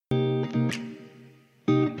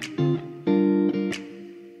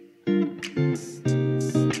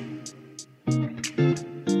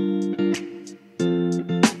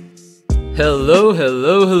Hello,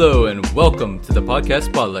 hello, hello, and welcome to the Podcast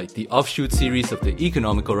Spotlight, the offshoot series of the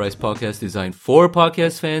Economical Rise podcast designed for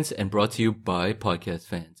podcast fans and brought to you by podcast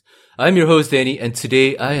fans. I'm your host, Danny, and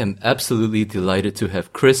today I am absolutely delighted to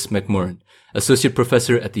have Chris McMurran, Associate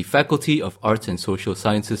Professor at the Faculty of Arts and Social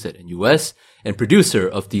Sciences at NUS and producer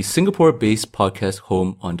of the Singapore-based podcast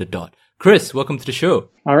Home on the Dot. Chris, welcome to the show.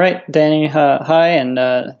 All right, Danny. Hi, and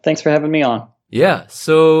thanks for having me on. Yeah,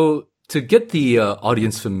 so to get the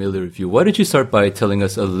audience familiar with you, why don't you start by telling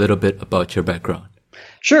us a little bit about your background?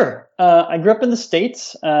 Sure. I grew up in the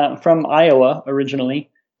States, from Iowa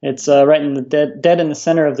originally. It's right in the dead in the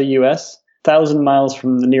center of the U.S., 1,000 miles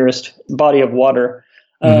from the nearest body of water.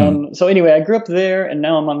 So anyway, I grew up there, and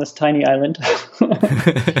now I'm on this tiny island.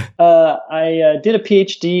 I did a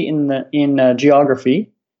PhD in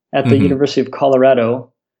geography at the University of Colorado.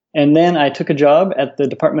 And then I took a job at the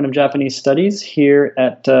Department of Japanese Studies here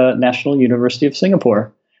at National University of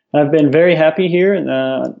Singapore. I've been very happy here,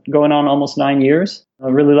 going on almost 9 years. I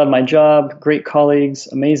really love my job, great colleagues,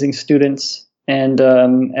 amazing students. And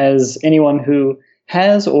as anyone who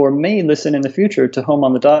has or may listen in the future to Home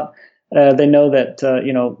on the Dot, they know that,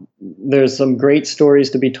 there's some great stories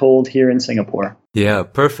to be told here in Singapore. Yeah,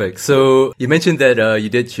 perfect. So you mentioned that you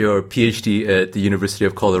did your PhD at the University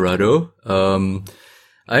of Colorado.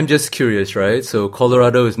 I'm just curious, right? So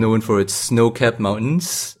Colorado is known for its snow-capped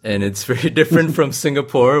mountains, and it's very different from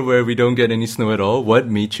Singapore, where we don't get any snow at all. What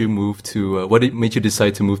made you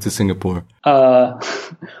decide to move to Singapore?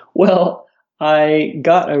 Well, I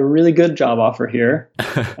got a really good job offer here.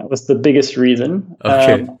 That was the biggest reason.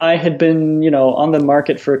 Okay. I had been, on the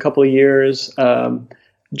market for a couple of years.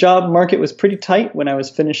 Job market was pretty tight when I was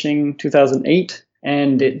finishing 2008,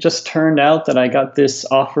 and it just turned out that I got this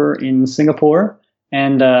offer in Singapore.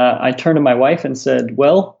 And I turned to my wife and said,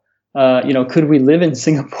 well, could we live in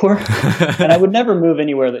Singapore? And I would never move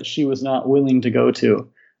anywhere that she was not willing to go to.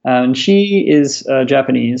 And she is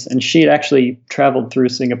Japanese, and she had actually traveled through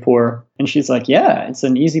Singapore. And she's like, yeah, it's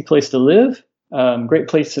an easy place to live. Great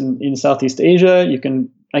place in Southeast Asia.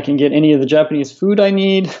 I can get any of the Japanese food I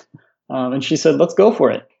need. And she said, let's go for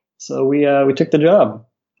it. So we took the job.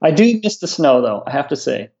 I do miss the snow, though, I have to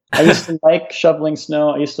say. I used to like shoveling snow.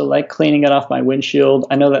 I used to like cleaning it off my windshield.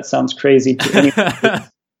 I know that sounds crazy to anyone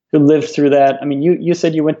who lived through that. I mean, you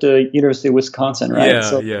said you went to University of Wisconsin, right?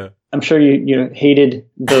 Yeah. I'm sure you hated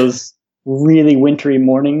those really wintry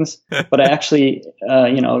mornings, but I actually,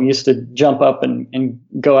 used to jump up and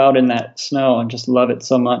go out in that snow and just love it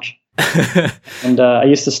so much. And I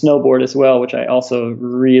used to snowboard as well, which I also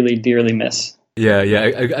really dearly miss. Yeah.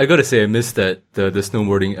 I gotta say, I missed the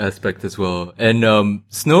snowboarding aspect as well. And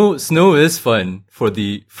snow is fun for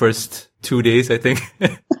the first 2 days, I think.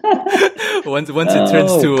 Once it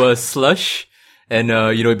turns to slush, and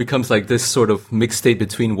it becomes like this sort of mixed state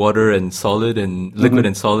between water and solid, and liquid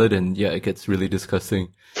and solid, and yeah, it gets really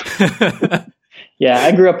disgusting. Yeah,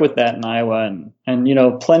 I grew up with that in Iowa,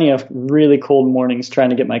 and plenty of really cold mornings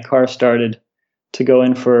trying to get my car started to go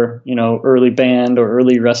in for, early band or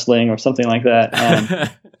early wrestling or something like that.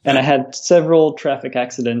 And I had several traffic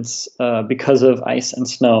accidents because of ice and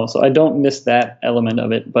snow. So I don't miss that element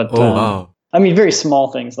of it. But wow. I mean, very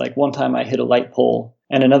small things. Like one time I hit a light pole,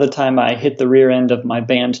 and another time I hit the rear end of my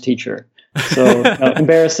band teacher. So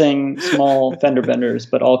embarrassing small fender benders,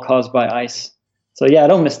 but all caused by ice. So yeah, I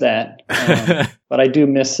don't miss that. But I do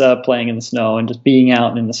miss playing in the snow and just being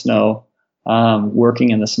out in the snow, working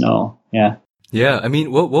in the snow. Yeah. Yeah, I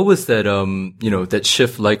mean, what was that, that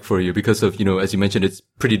shift like for you? Because of, as you mentioned, it's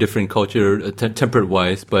pretty different culture,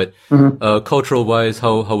 temperate-wise, but cultural-wise,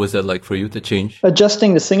 how was that like for you, the change?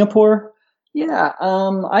 Adjusting to Singapore? Yeah,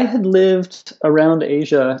 I had lived around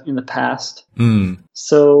Asia in the past.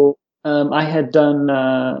 So I had done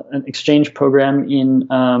an exchange program in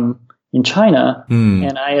China,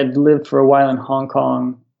 and I had lived for a while in Hong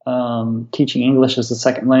Kong, teaching English as a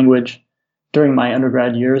second language during my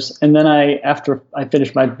undergrad years. And then after I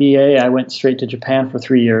finished my BA, I went straight to Japan for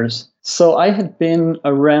 3 years. So I had been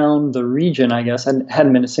around the region, I guess. I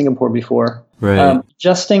hadn't been to Singapore before. Right.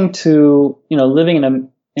 Adjusting to, living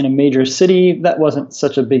in a major city, that wasn't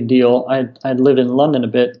such a big deal. I'd lived in London a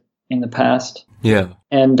bit in the past. Yeah.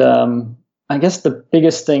 And I guess the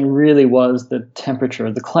biggest thing really was the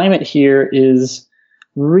temperature. The climate here is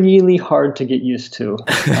really hard to get used to.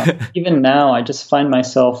 Even now, I just find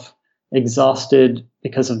myself exhausted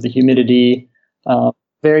because of the humidity,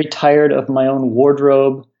 very tired of my own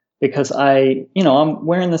wardrobe because I'm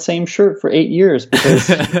wearing the same shirt for 8 years because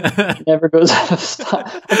it never goes out of style.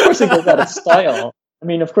 Of course it goes out of style, I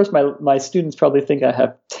mean, of course, my students probably think I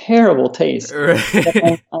have terrible taste.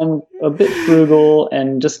 Right. I'm a bit frugal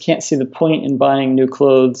and just can't see the point in buying new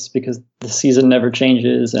clothes because the season never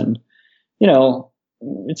changes. And,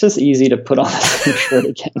 it's just easy to put on the same shirt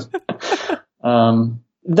again.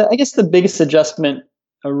 I guess the biggest adjustment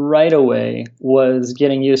right away was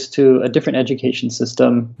getting used to a different education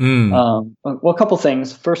system. A couple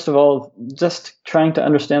things. First of all, just trying to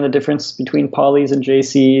understand the difference between polys and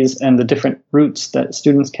JCs and the different routes that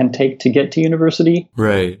students can take to get to university.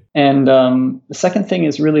 Right. And the second thing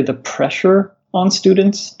is really the pressure on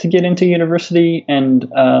students to get into university. And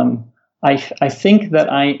I think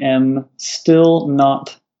that I am still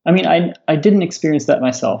not, I didn't experience that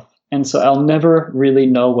myself. And so I'll never really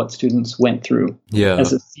know what students went through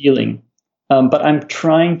as a feeling. But I'm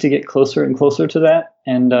trying to get closer and closer to that.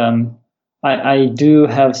 And I do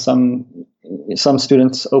have some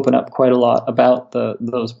students open up quite a lot about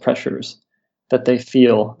those pressures that they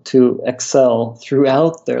feel to excel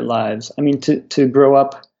throughout their lives. I mean, to grow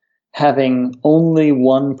up having only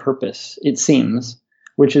one purpose, it seems,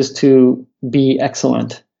 which is to be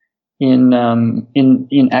excellent in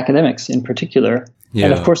academics in particular. Yeah.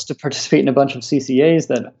 And of course, to participate in a bunch of CCAs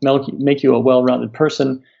that make you a well-rounded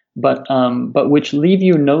person, but which leave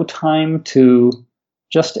you no time to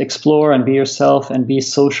just explore and be yourself and be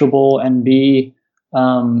sociable and be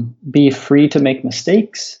free to make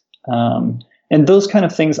mistakes. And those kind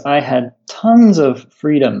of things, I had tons of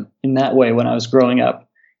freedom in that way when I was growing up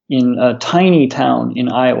in a tiny town in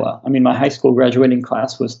Iowa. I mean, my high school graduating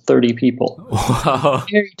class was 30 people. Wow.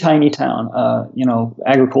 Very tiny town,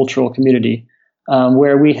 agricultural community.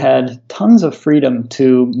 Where we had tons of freedom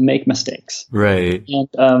to make mistakes, right, and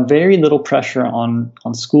very little pressure on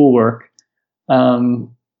schoolwork. Really,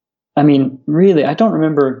 I don't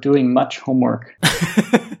remember doing much homework.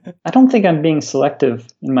 I don't think I'm being selective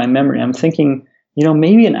in my memory. I'm thinking,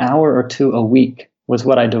 maybe an hour or two a week was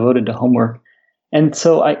what I devoted to homework. And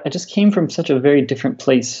so I just came from such a very different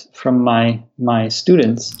place from my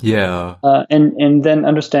students. Yeah. And then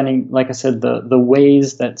understanding, like I said, the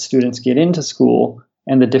ways that students get into school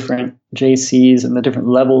and the different JCs and the different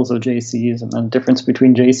levels of JCs and the difference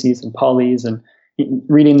between JCs and polys, and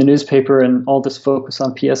reading the newspaper and all this focus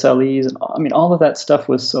on PSLEs. And all of that stuff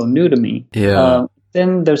was so new to me. Yeah.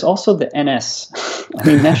 Then there's also the NS.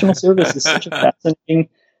 National Service is such a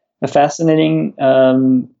fascinating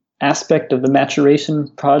aspect of the maturation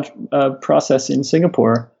process in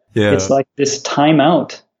Singapore. Yeah. It's like this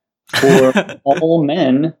timeout for all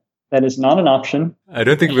men that is not an option. I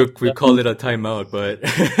don't think we call it a timeout, but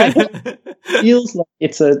it feels like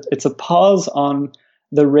it's a pause on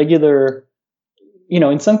the regular.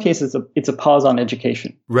 In some cases, it's a pause on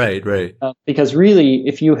education. Right. Because really,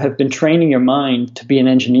 if you have been training your mind to be an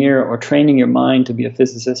engineer, or training your mind to be a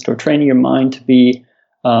physicist, or training your mind to be,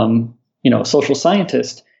 a social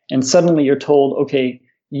scientist, and suddenly you're told, okay,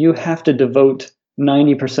 you have to devote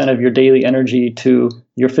 90% of your daily energy to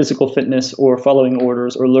your physical fitness or following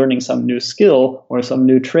orders or learning some new skill or some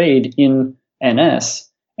new trade in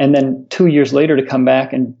NS. And then 2 years later to come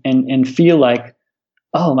back and feel like,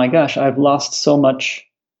 oh my gosh, I've lost so much.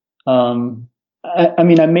 I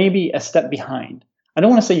may be a step behind. I don't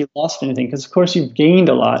want to say you lost anything, because of course you've gained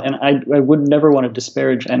a lot. And I would never want to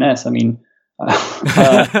disparage NS.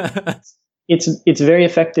 It's very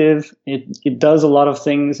effective. It does a lot of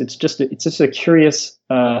things. It's just a curious.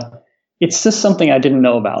 It's just something I didn't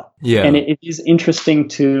know about. Yeah. And it is interesting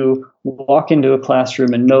to walk into a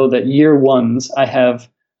classroom and know that year ones I have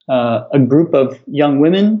a group of young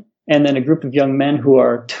women and then a group of young men who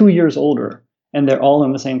are 2 years older, and they're all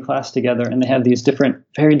in the same class together, and they have these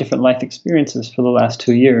very different life experiences for the last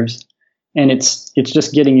 2 years. And it's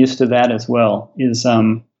just getting used to that as well.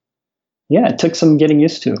 It took some getting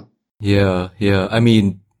used to. Yeah.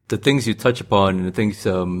 The things you touch upon and the things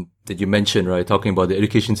that you mentioned, right? Talking about the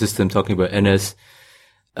education system, talking about NS.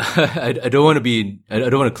 I don't want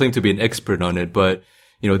to claim to be an expert on it, but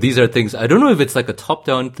these are things. I don't know if it's like a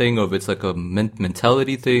top-down thing or if it's like a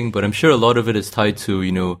mentality thing, but I'm sure a lot of it is tied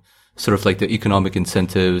to sort of like the economic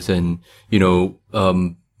incentives and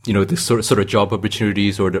the sort of job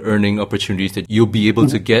opportunities or the earning opportunities that you'll be able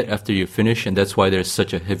to get after you finish, and that's why there's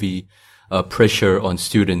such a heavy pressure on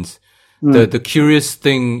students. The curious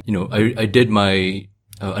thing, I did my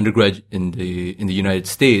undergrad in the United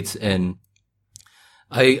States, and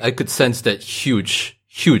I could sense that huge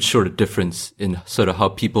sort of difference in sort of how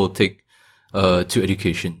people take to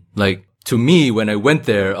education. Like, to me, when I went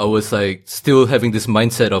there, I was like still having this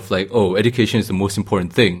mindset of like, oh, education is the most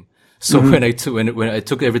important thing. So when I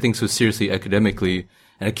took everything so seriously academically,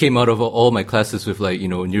 and I came out of all my classes with like,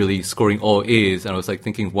 nearly scoring all A's, and I was like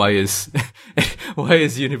thinking, why is why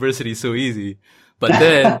is university so easy?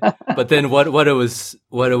 But then what I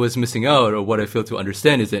was missing out, or what I failed to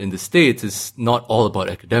understand, is that in the States, it's not all about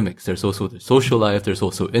academics. There's also the social life. There's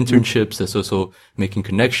also internships. There's also making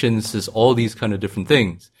connections. There's all these kind of different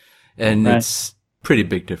things. And it's pretty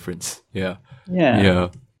big difference. Yeah.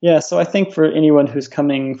 Yeah. So I think for anyone who's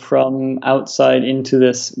coming from outside into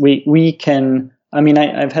this, we can, I mean,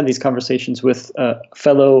 I've had these conversations with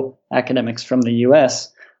fellow academics from the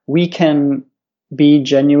US. We can be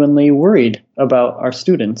genuinely worried about our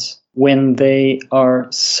students when they are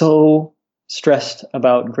so stressed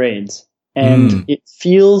about grades. And it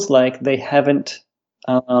feels like they haven't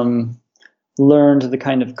learned the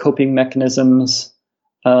kind of coping mechanisms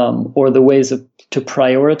or the ways to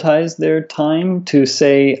prioritize their time, to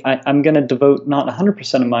say, I'm going to devote not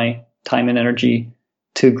 100% of my time and energy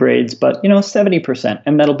to grades, but 70%,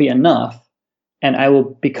 and that'll be enough. And I will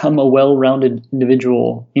become a well-rounded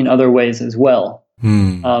individual in other ways as well.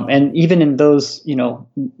 And even in those,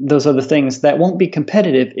 those other things that won't be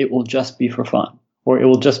competitive, it will just be for fun, or it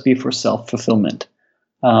will just be for self-fulfillment.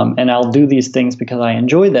 And I'll do these things because I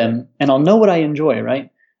enjoy them, and I'll know what I enjoy,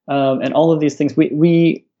 right? And all of these things,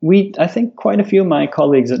 we, I think quite a few of my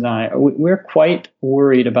colleagues and I, we're quite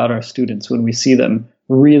worried about our students when we see them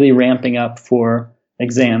really ramping up for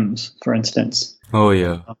exams, for instance. Oh,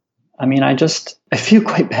 yeah. I mean, I feel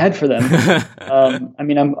quite bad for them. I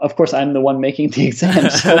mean, of course, I'm the one making the exam,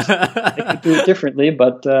 so I could do it differently.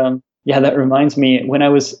 But that reminds me, when I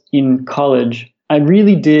was in college, I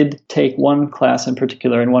really did take one class in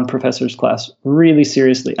particular, and one professor's class, really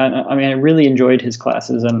seriously. I mean, I really enjoyed his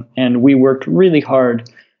classes, and we worked really hard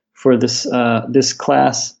for this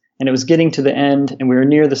class. And it was getting to the end, and we were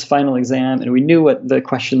near this final exam, and we knew what the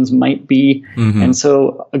questions might be. And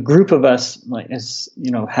so a group of us, like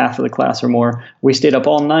half of the class or more, we stayed up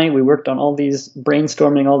all night. We worked on all these,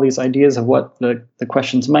 brainstorming all these ideas of what the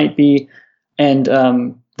questions might be. And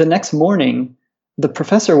the next morning, the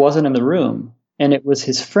professor wasn't in the room, and it was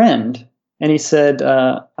his friend. And he said,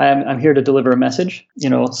 I'm here to deliver a message.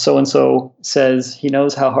 So-and-so says he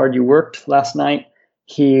knows how hard you worked last night.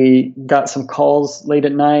 He got some calls late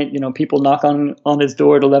at night, people knock on his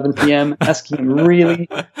door at 11 p.m. asking him really,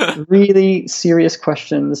 really serious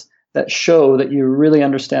questions that show that you really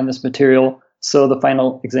understand this material. So the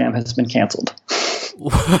final exam has been canceled.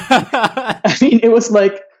 I mean, it was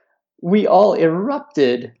like we all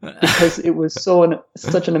erupted because it was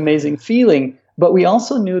such an amazing feeling. But we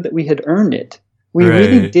also knew that we had earned it. We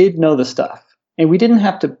really did know the stuff, and we didn't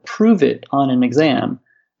have to prove it on an exam.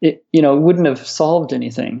 It wouldn't have solved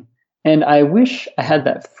anything. And I wish I had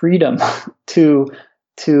that freedom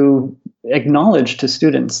to acknowledge to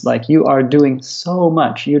students, like, you are doing so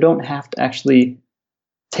much. You don't have to actually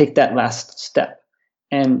take that last step.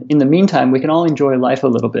 And in the meantime, we can all enjoy life a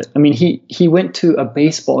little bit. I mean, he went to a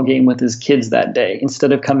baseball game with his kids that day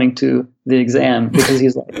instead of coming to the exam, because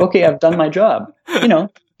he's like, okay, I've done my job.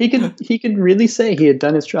 He could really say he had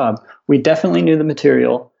done his job. We definitely knew the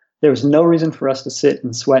material. There was no reason for us to sit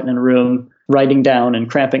and sweat in a room, writing down and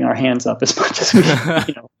cramping our hands up as much as we,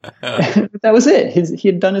 That was it. He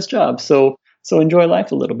had done his job. So enjoy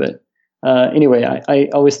life a little bit. Anyway, I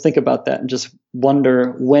always think about that and just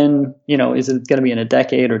wonder when, is it going to be in a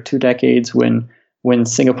decade or 2 decades when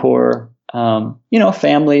Singapore,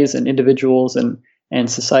 families and individuals and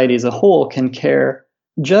society as a whole can care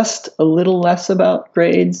just a little less about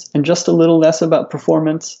grades and just a little less about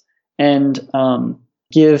performance, and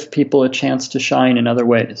give people a chance to shine in other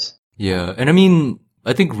ways. Yeah. And I mean,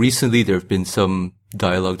 I think recently there have been some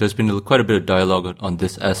dialogue. There's been quite a bit of dialogue on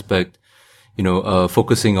this aspect,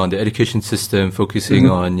 focusing on the education system, focusing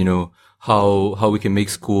on, how we can make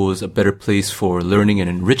schools a better place for learning and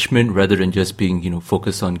enrichment rather than just being,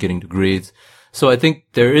 focused on getting the grades. So I think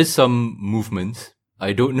there is some movement.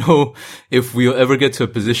 I don't know if we'll ever get to a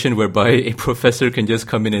position whereby a professor can just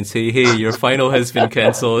come in and say, hey, your final has been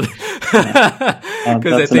canceled.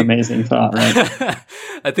 That's an amazing thought, right?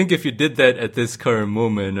 I think if you did that at this current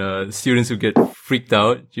moment, students would get freaked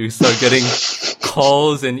out. You start getting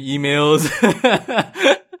calls and emails.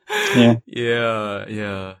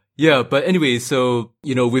 Yeah. But anyway, so,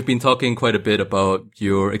 we've been talking quite a bit about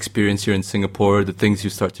your experience here in Singapore, the things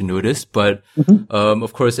you start to notice. But,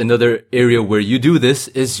 of course, another area where you do this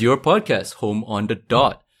is your podcast, Home on the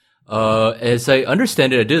Dot. As I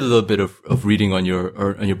understand it, I did a little bit of reading on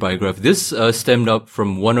your biography. This, stemmed up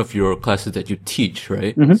from one of your classes that you teach,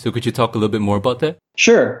 right? So could you talk a little bit more about that?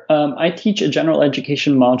 Sure. I teach a general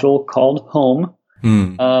education module called Home.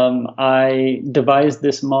 I devised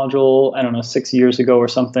this module, 6 years ago or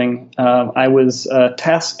something. I was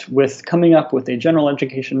tasked with coming up with a general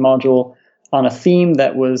education module on a theme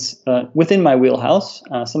that was within my wheelhouse,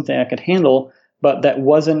 something I could handle, but that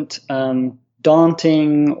wasn't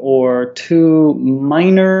daunting or too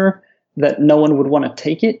minor that no one would want to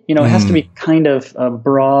take it. It has to be kind of a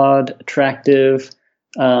broad, attractive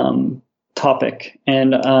topic.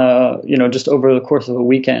 And, just over the course of a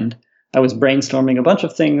weekend, I was brainstorming a bunch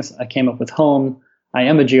of things. I came up with home. I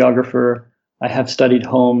am a geographer. I have studied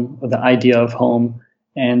home, the idea of home.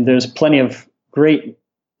 And there's plenty of great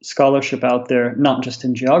scholarship out there, not just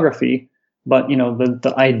in geography, but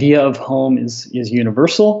the idea of home is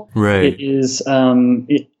universal. Right. It is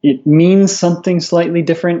it means something slightly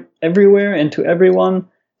different everywhere and to everyone.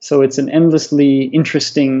 So it's an endlessly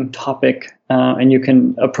interesting topic, and you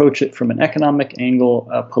can approach it from an economic angle,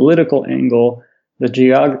 a political angle, the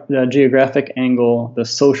geographic angle, the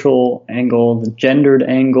social angle, the gendered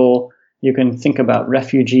angle. You can think about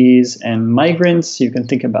refugees and migrants. You can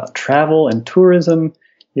think about travel and tourism.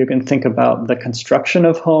 You can think about the construction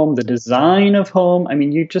of home, the design of home. I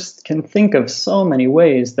mean, you just can think of so many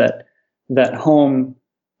ways that home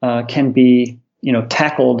can be,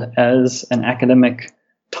 tackled as an academic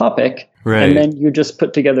topic. Right. And then you just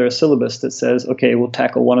put together a syllabus that says, okay, we'll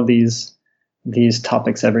tackle one of these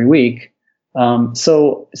topics every week.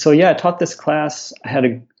 So yeah, I taught this class. I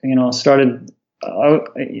had started.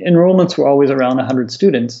 Enrollments were always around 100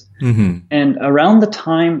 students. Mm-hmm. And around the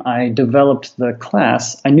time I developed the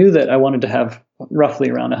class, I knew that I wanted to have roughly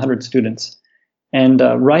around 100 students. And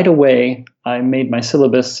right away, I made my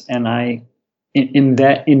syllabus, and I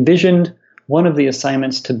envisioned one of the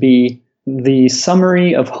assignments to be the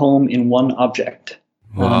summary of home in one object.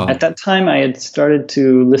 Wow. At that time, I had started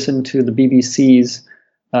to listen to the BBC's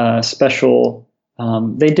special.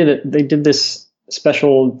 They did this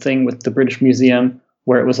special thing with the British Museum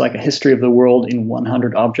where it was like a history of the world in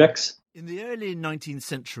 100 objects. In the early 19th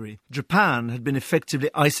century, Japan had been effectively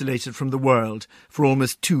isolated from the world for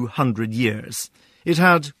almost 200 years. It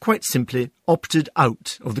had, quite simply, opted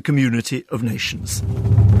out of the community of nations.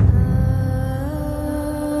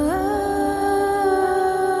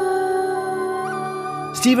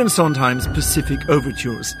 Stephen Sondheim's Pacific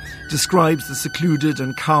Overtures describes the secluded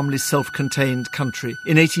and calmly self-contained country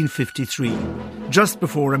in 1853, just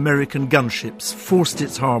before American gunships forced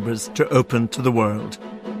its harbours to open to the world.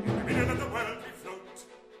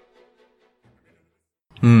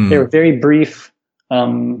 They were very brief,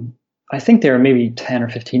 I think they were maybe 10 or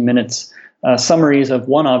 15 minutes, summaries of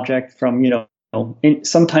one object from,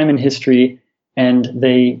 sometime in history, and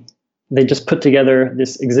they just put together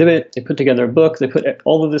this exhibit, they put together a book, they put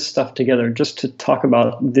all of this stuff together just to talk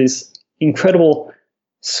about this incredible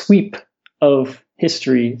sweep of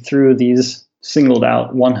history through these singled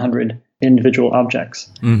out 100 individual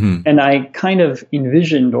objects. Mm-hmm. And I kind of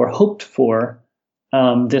envisioned or hoped for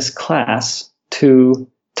this class to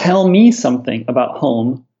tell me something about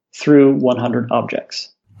home through 100 objects.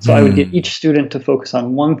 So I would get each student to focus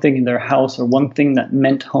on one thing in their house or one thing that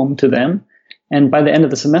meant home to them. And by the end of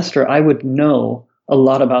the semester, I would know a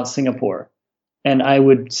lot about Singapore. And I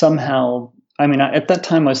would somehow, at that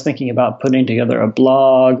time, I was thinking about putting together a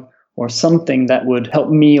blog or something that would help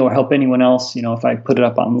me or help anyone else, if I put it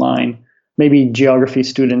up online. Maybe geography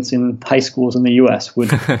students in high schools in the US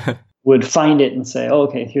would find it and say, oh,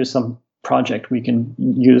 okay, here's some project we can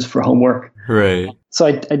use for homework. Right. So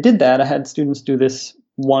I did that. I had students do this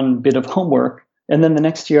one bit of homework. And then the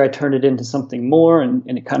next year I turned it into something more, and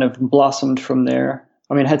it kind of blossomed from there.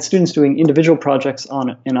 I had students doing individual projects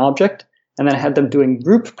on an object, and then I had them doing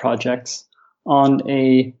group projects on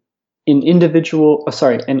an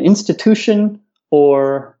institution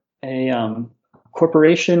or a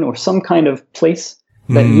corporation or some kind of place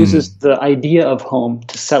that uses the idea of home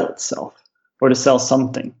to sell itself or to sell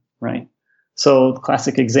something, right? So the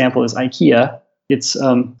classic example is IKEA. Its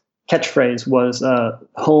catchphrase was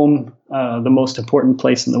home, the most important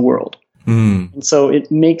place in the world. And so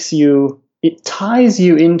it ties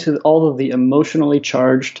you into all of the emotionally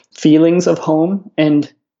charged feelings of home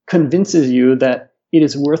and convinces you that it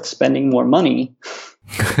is worth spending more money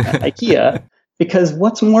at IKEA, because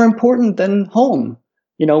what's more important than home?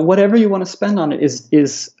 Whatever you want to spend on it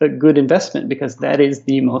is a good investment, because that is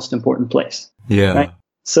the most important place. Yeah. Right?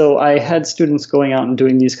 So I had students going out and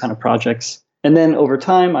doing these kind of projects. And then over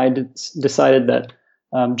time, I decided that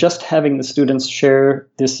just having the students share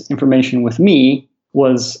this information with me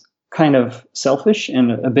was kind of selfish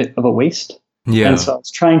and a bit of a waste. Yeah. And so I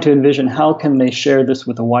was trying to envision how can they share this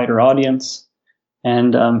with a wider audience.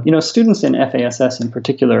 And, students in FASS in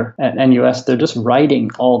particular at NUS, they're just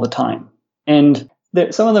writing all the time. And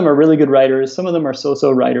some of them are really good writers. Some of them are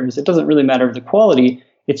so-so writers. It doesn't really matter the quality.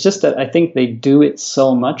 It's just that I think they do it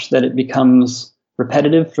so much that it becomes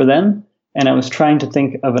repetitive for them. And I was trying to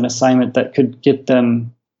think of an assignment that could give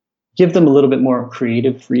them a little bit more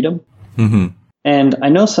creative freedom. Mm-hmm. And I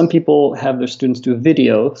know some people have their students do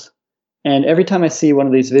videos. And every time I see one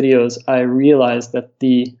of these videos, I realize that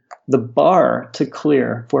the bar to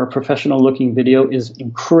clear for a professional looking video is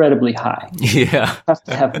incredibly high. Yeah. You have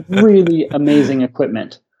to have really amazing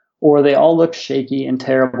equipment, or they all look shaky and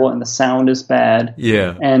terrible and the sound is bad.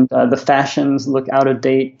 Yeah. And the fashions look out of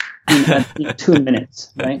date in 2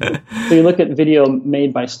 minutes, right? So you look at video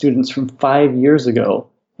made by students from 5 years ago,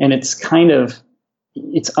 and it's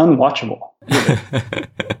unwatchable.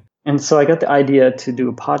 And so I got the idea to do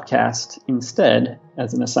a podcast instead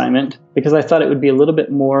as an assignment because I thought it would be a little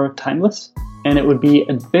bit more timeless, and it would be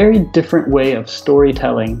a very different way of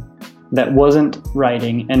storytelling that wasn't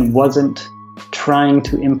writing and wasn't trying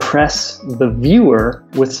to impress the viewer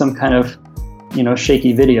with some kind of,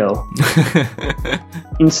 shaky video.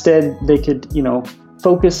 Instead, they could,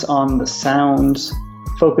 focus on the sounds,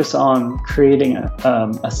 focus on creating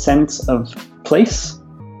a sense of place,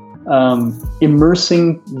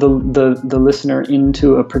 immersing the listener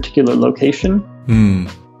into a particular location,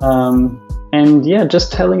 and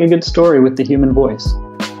just telling a good story with the human voice.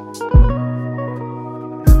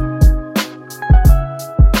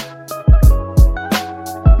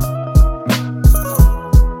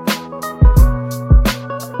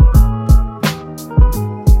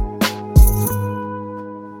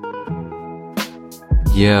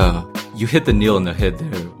 Yeah, you hit the nail on the head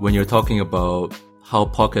there when you're talking about how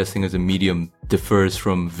podcasting as a medium differs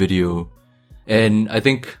from video. And I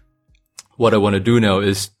think what I want to do now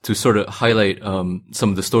is to sort of highlight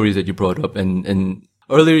some of the stories that you brought up. And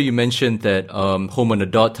earlier you mentioned that Home on a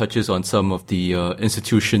Dot touches on some of the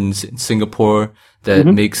institutions in Singapore that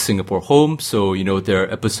make Singapore home. So, there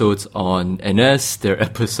are episodes on NS, there are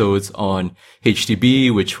episodes on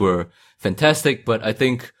HDB, which were fantastic. But I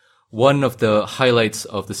think one of the highlights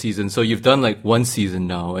of the season, so you've done like one season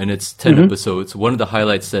now and it's 10 episodes. One of the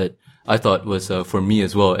highlights that I thought was for me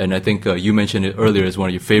as well, and I think you mentioned it earlier as one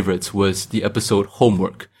of your favorites, was the episode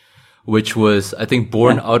Homework, which was, I think,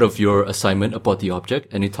 born out of your assignment about the object,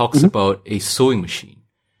 and it talks about a sewing machine.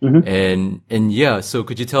 And so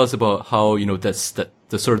could you tell us about how, that's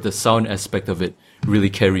the sort of the sound aspect of it really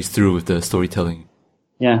carries through with the storytelling?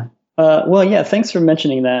 Yeah. Thanks for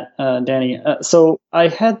mentioning that, Danny. So I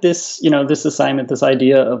had this, this assignment, this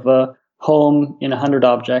idea of a home in 100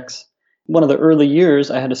 objects. One of the early years,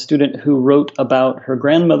 I had a student who wrote about her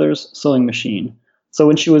grandmother's sewing machine. So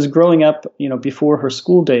when she was growing up, before her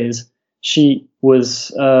school days, she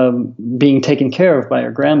was being taken care of by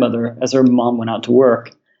her grandmother as her mom went out to work.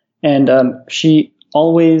 And she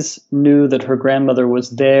always knew that her grandmother was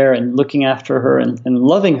there and looking after her and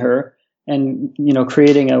loving her, and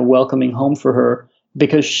creating a welcoming home for her,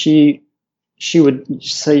 because she would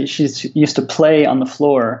say she used to play on the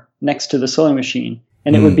floor next to the sewing machine,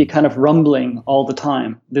 and it would be kind of rumbling all the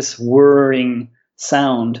time. This whirring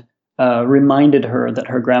sound reminded her that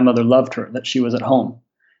her grandmother loved her, that she was at home.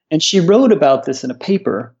 And she wrote about this in a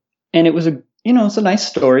paper, and it was it's a nice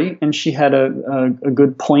story, and she had a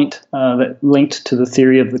good point that linked to the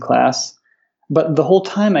theory of the class. But the whole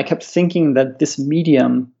time I kept thinking that this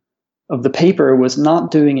medium of the paper was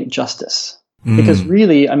not doing it justice. Because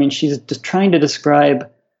really, she's just trying to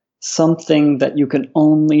describe something that you can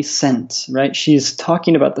only sense, right? She's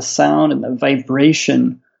talking about the sound and the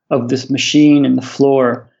vibration of this machine in the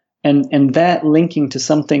floor, and that linking to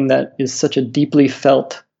something that is such a deeply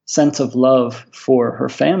felt sense of love for her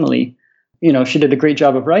family. She did a great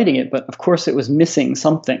job of writing it, but of course it was missing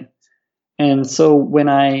something. And so when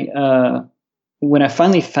I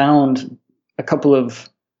finally found a couple of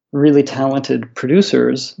really talented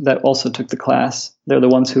producers that also took the class, they're the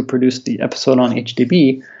ones who produced the episode on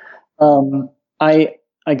HDB. I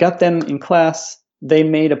got them in class. They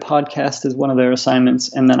made a podcast as one of their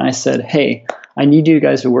assignments. And then I said, hey, I need you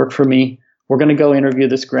guys to work for me. We're going to go interview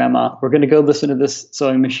this grandma. We're going to go listen to this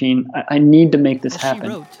sewing machine. I need to make this happen. She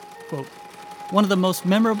wrote, quote, "One of the most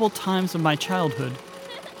memorable times of my childhood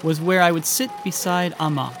was where I would sit beside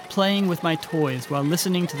Amma, playing with my toys while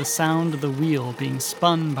listening to the sound of the wheel being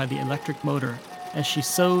spun by the electric motor as she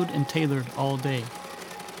sewed and tailored all day.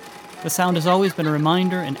 The sound has always been a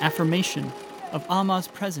reminder and affirmation of Amma's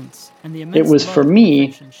presence and the immense It was, love for and me,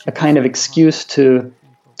 affection she a kind of bestowed excuse to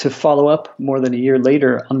follow up more than a year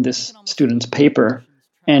later on this student's paper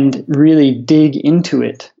and really dig into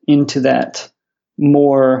it, into that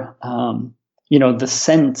more, the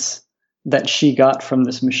sense that she got from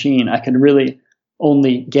this machine. I could really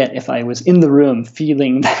only get if I was in the room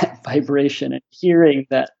feeling that vibration and hearing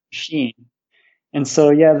that machine. And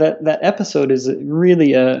so, that episode is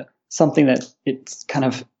really something that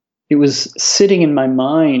it was sitting in my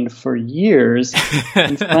mind for years.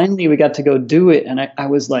 And finally we got to go do it. And I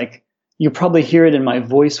was like, you probably hear it in my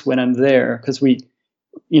voice when I'm there, because we,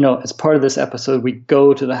 as part of this episode, we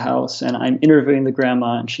go to the house and I'm interviewing the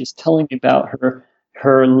grandma, and she's telling me about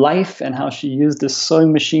her life and how she used this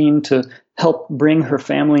sewing machine to help bring her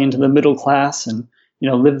family into the middle class and,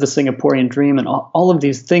 live the Singaporean dream and all of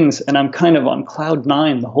these things. And I'm kind of on cloud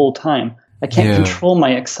nine the whole time. I can't control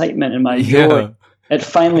my excitement and my joy at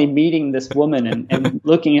finally meeting this woman and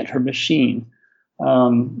looking at her machine.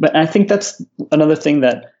 But I think that's another thing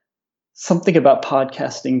that something about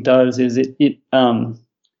podcasting does is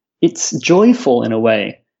it's joyful in a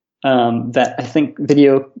way that I think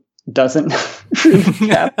video doesn't really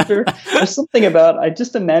capture. There's something about, I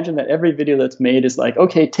just imagine that every video that's made is like,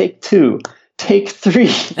 okay, take 2, take 3,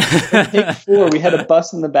 take 4. We had a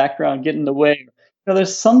bus in the background get in the way.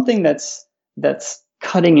 There's something that's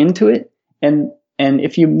cutting into it, and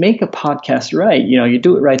if you make a podcast right, you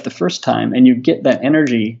do it right the first time, and you get that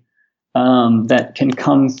energy that can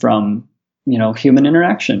come from human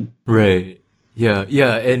interaction. Right.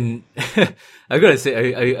 Yeah. And I gotta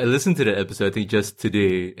say, I listened to the episode, I think just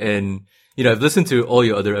today, and I've listened to all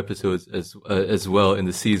your other episodes as well in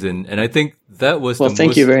the season, and I think that was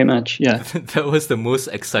thank you very much. Yeah, that was the most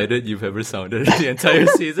excited you've ever sounded the entire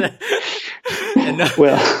season. And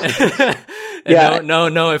now,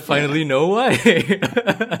 now I finally know why.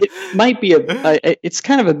 It might be it's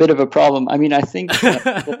kind of a bit of a problem. I mean, I think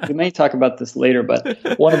we may talk about this later,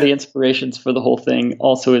 but one of the inspirations for the whole thing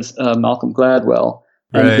also is Malcolm Gladwell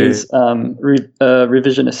and his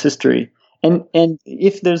revisionist history. And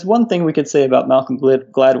if there's one thing we could say about Malcolm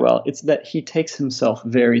Gladwell, it's that he takes himself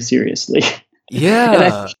very seriously.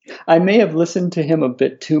 Yeah. And I may have listened to him a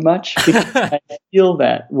bit too much, because I feel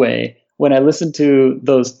that way when I listen to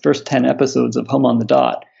those first 10 episodes of Home on the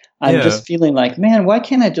Dot. I'm just feeling like, man, why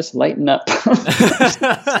can't I just lighten up?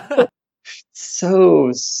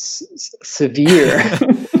 so severe.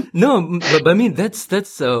 No, but I mean, that's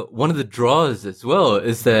one of the draws as well,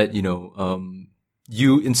 is that,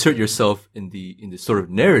 you insert yourself in the sort of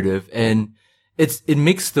narrative, and it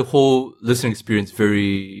makes the whole listening experience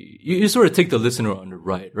very, you sort of take the listener on the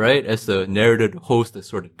ride, right? As the narrator, the host, the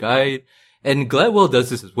sort of guide. And Gladwell does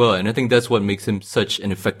this as well. And I think that's what makes him such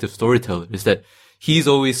an effective storyteller, is that he's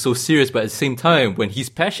always so serious, but at the same time, when he's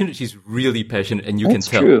passionate, he's really passionate, and you can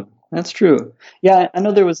tell. That's true. Yeah, I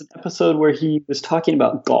know there was an episode where he was talking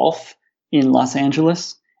about golf in Los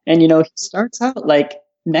Angeles. And, he starts out like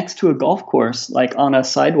next to a golf course, like on a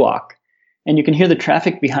sidewalk, and you can hear the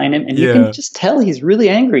traffic behind him, and you can just tell he's really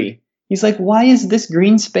angry. He's like, why is this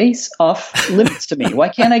green space off limits to me? Why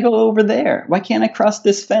can't I go over there? Why can't I cross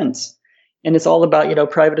this fence? And it's all about,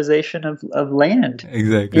 privatization of land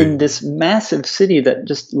in this massive city that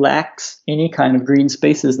just lacks any kind of green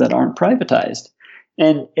spaces that aren't privatized.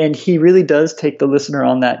 And he really does take the listener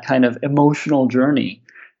on that kind of emotional journey,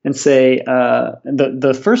 and say,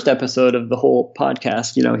 the first episode of the whole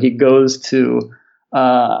podcast, he goes to,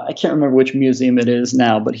 I can't remember which museum it is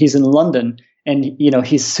now, but he's in London, and,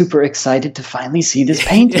 he's super excited to finally see this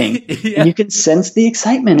painting. And you can sense the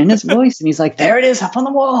excitement in his voice. And he's like, there it is up on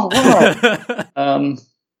the wall.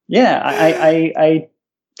 I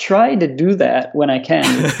try to do that when I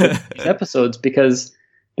can with these episodes, because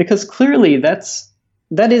clearly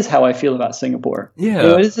that is how I feel about Singapore.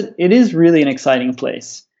 Yeah. It is really an exciting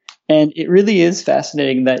place. And it really is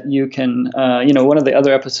fascinating that you can, one of the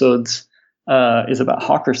other episodes is about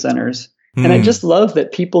hawker centers. And I just love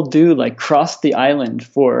that people do like cross the island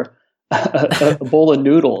for a bowl of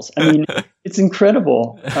noodles. I mean, it's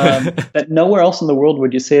incredible that nowhere else in the world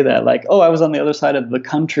would you say that. Like, oh, I was on the other side of the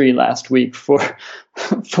country last week for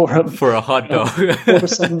a hot dog, for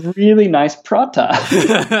some really nice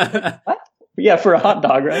prata. What? Yeah, for a hot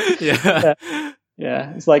dog, right?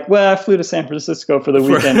 Yeah. It's like, well, I flew to San Francisco for the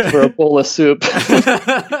weekend for a bowl of soup.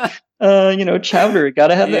 Chowder, got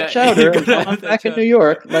to have that chowder. I'm back in New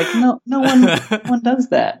York. Like, no one does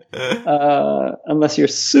that unless you're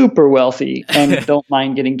super wealthy and don't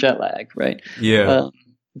mind getting jet lag, right? Yeah.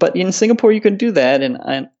 But in Singapore, you can do that,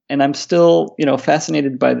 and I'm still,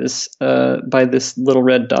 fascinated by this little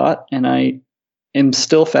red dot, and I am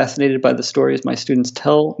still fascinated by the stories my students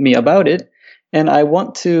tell me about it, and I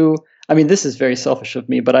want to. I mean, this is very selfish of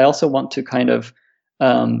me, but I also want to kind of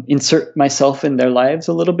insert myself in their lives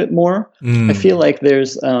a little bit more. I feel like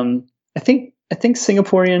there's, I think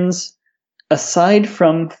Singaporeans, aside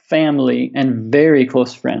from family and very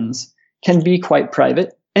close friends, can be quite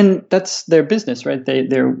private, and that's their business, right?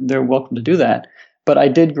 They're welcome to do that. But I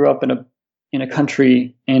did grow up in a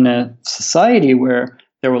country, in a society where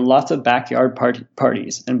there were lots of backyard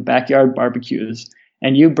parties and backyard barbecues.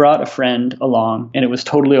 and you brought a friend along and it was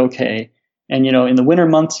totally okay. And, in the winter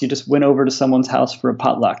months, you just went over to someone's house for a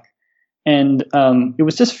potluck. And it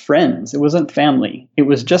was just friends. It wasn't family. It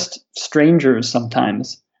was just strangers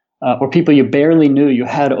sometimes, or people you barely knew you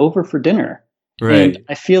had over for dinner. Right. And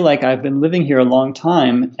I feel like I've been living here a long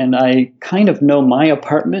time and I kind of know my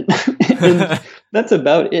apartment. And that's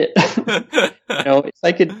about it.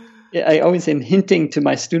 I always am hinting to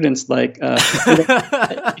my students, like,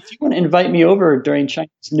 if you want to invite me over during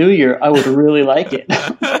Chinese New Year, I would really like it.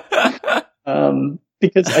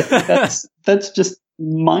 Because I think that's just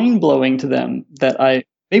mind blowing to them that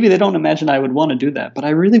maybe they don't imagine I would want to do that, but I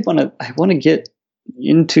really want to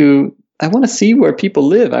see where people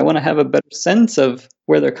live. I want to have a better sense of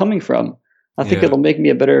where they're coming from. I think it'll make me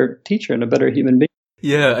a better teacher and a better human being.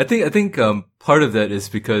 Yeah, I think part of that is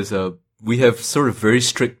because we have sort of very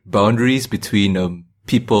strict boundaries between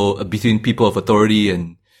people of authority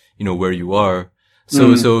and where you are.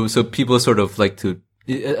 So people sort of like to.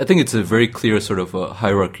 I think it's a very clear sort of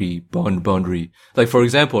hierarchy boundary. Like, for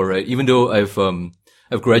example, right, even though I've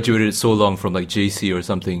graduated so long from like JC or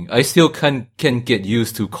something, I still can get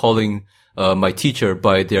used to calling my teacher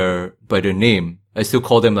by their name. I still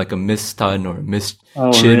call them like a Miss Tan or Miss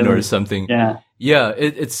Chin really? or something. Yeah.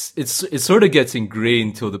 It sort of gets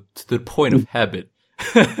ingrained to the point of habit.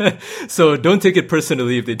 So don't take it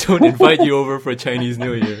personally if they don't invite you over for Chinese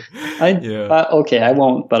New Year. Okay, I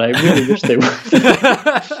won't, but I really wish they would.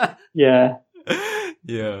 Yeah.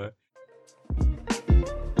 Yeah.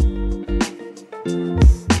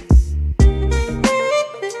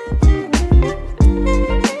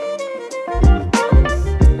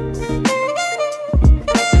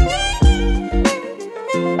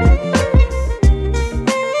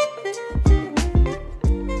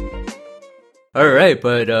 All right,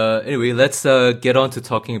 but anyway, let's get on to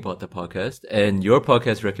talking about the podcast. And your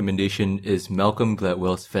podcast recommendation is Malcolm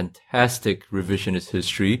Gladwell's fantastic revisionist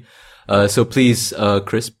history. So please,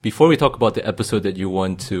 Chris, before we talk about the episode that you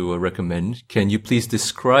want to recommend, can you please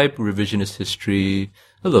describe revisionist history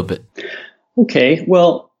a little bit? Okay,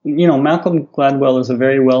 well, Malcolm Gladwell is a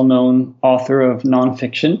very well-known author of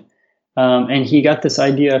nonfiction, and he got this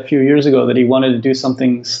idea a few years ago that he wanted to do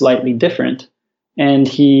something slightly different. And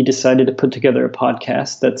he decided to put together a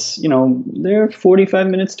podcast that's, they're 45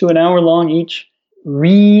 minutes to an hour long each,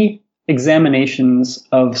 re-examinations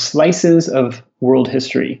of slices of world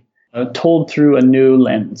history, told through a new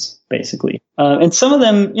lens, basically. And some of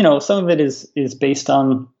them, some of it is based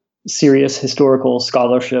on serious historical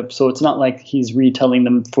scholarship. So it's not like he's retelling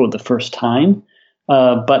them for the first time,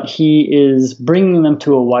 but he is bringing them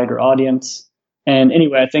to a wider audience. And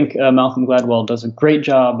anyway, I think Malcolm Gladwell does a great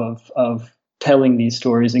job of telling these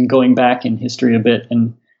stories and going back in history a bit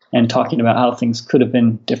and talking about how things could have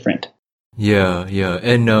been different. Yeah.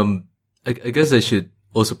 And I guess I should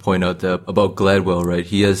also point out that about Gladwell, right?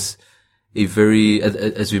 He has a very,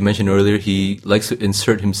 as we mentioned earlier, he likes to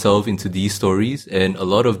insert himself into these stories, and a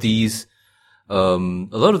lot of these, a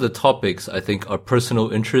lot of the topics I think are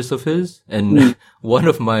personal interests of his. And one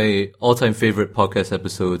of my all-time favorite podcast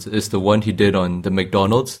episodes is the one he did on the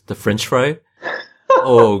McDonald's, the French fry.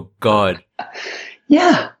 Oh God.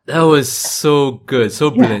 Yeah. That was so good, so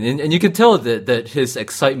brilliant. Yeah. And you can tell that his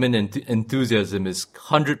excitement and enthusiasm is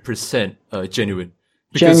 100% genuine.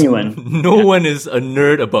 Genuine. No one is a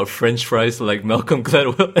nerd about French fries like Malcolm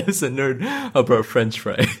Gladwell is a nerd about French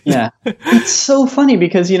fries. Yeah. It's so funny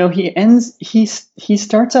because, he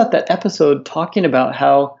starts out that episode talking about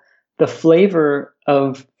how the flavor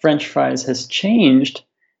of French fries has changed.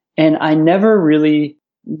 And I never really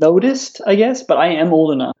noticed, I guess, but I am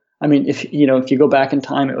old enough. I mean, if you go back in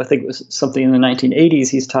time, I think it was something in the 1980s,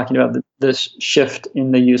 he's talking about the shift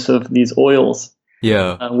in the use of these oils,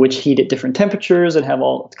 which heat at different temperatures and have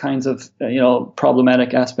all kinds of,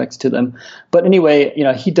 problematic aspects to them. But anyway,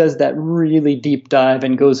 he does that really deep dive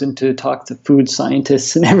and goes into talk to food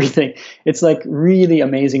scientists and everything. It's like really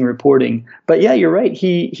amazing reporting. But yeah, you're right.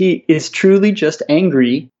 He is truly just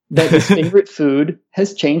angry that his favorite food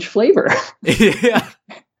has changed flavor. Yeah.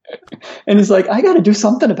 And he's like, I got to do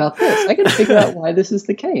something about this. I got to figure out why this is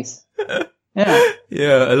the case. Yeah.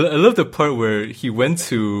 Yeah. I love the part where he went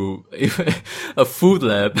to a food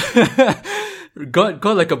lab, got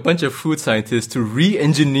like a bunch of food scientists to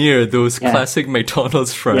re-engineer those classic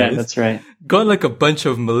McDonald's fries. Yeah, that's right. Got like a bunch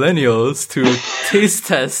of millennials to taste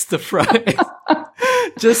test the fries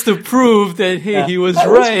just to prove that, hey, he was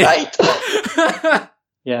right.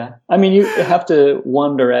 Yeah. I mean, you have to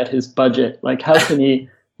wonder at his budget. Like, how can he,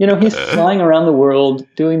 he's flying around the world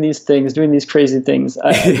doing these things, doing these crazy things.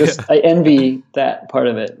 I envy that part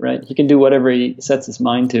of it, right? He can do whatever he sets his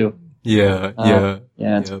mind to. Yeah,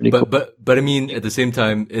 it's pretty cool. But I mean, at the same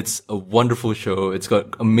time, it's a wonderful show. It's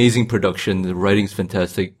got amazing production. The writing's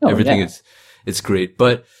fantastic. Everything it's great.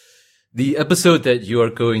 But the episode that you are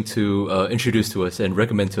going to introduce to us and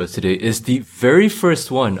recommend to us today is the very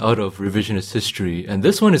first one out of Revisionist History. And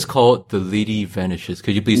this one is called The Lady Vanishes.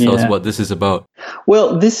 Could you please tell us what this is about?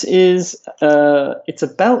 Well, this is, it's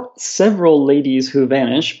about several ladies who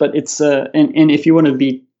vanish, but it's, and if you want to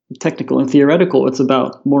be technical and theoretical, it's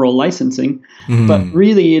about moral licensing. But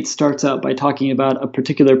really, it starts out by talking about a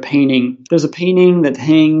particular painting. There's a painting that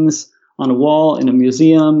hangs on a wall in a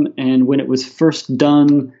museum, and when it was first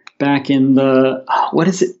done, back in the, what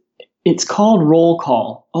is it? It's called Roll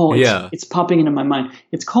Call. It's popping into my mind.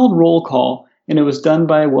 It's called Roll Call, and it was done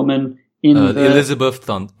by a woman in Elizabeth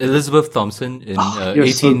Thompson in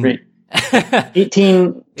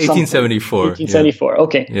 1874. 1874.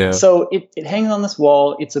 Okay. Yeah. So it hangs on this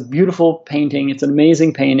wall. It's a beautiful painting. It's an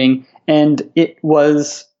amazing painting, and it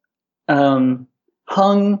was hung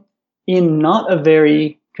in not a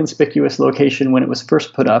very conspicuous location when it was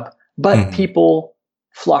first put up, but people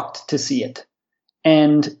flocked to see it,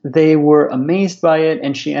 and they were amazed by it,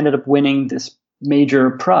 and she ended up winning this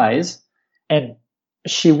major prize, and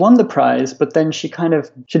she won the prize, but then she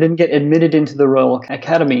didn't get admitted into the Royal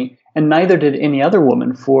Academy, and neither did any other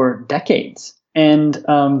woman for decades. And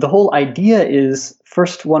the whole idea is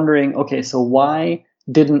first wondering, okay, so why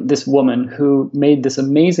didn't this woman who made this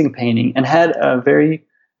amazing painting and had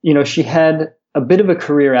she had a bit of a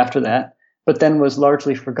career after that, but then was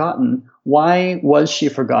largely forgotten. Why was she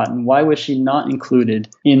forgotten? Why was she not included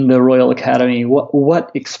in the Royal Academy? What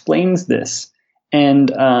explains this? And,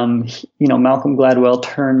 Malcolm Gladwell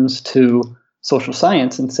turns to social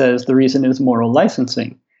science and says the reason is moral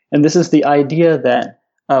licensing. And this is the idea that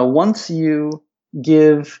once you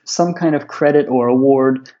give some kind of credit or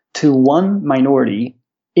award to one minority,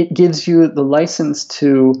 it gives you the license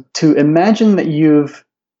to imagine that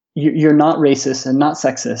you're not racist and not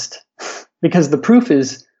sexist. Because the proof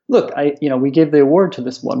is, look, we gave the award to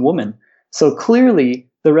this one woman. So clearly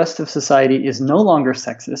the rest of society is no longer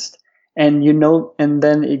sexist. And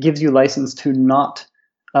then it gives you license to not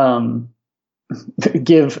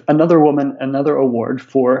give another woman another award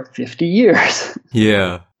for 50 years.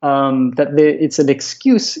 Yeah. It's an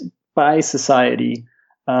excuse by society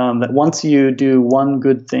that once you do one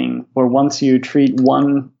good thing, or once you treat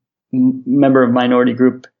one member of minority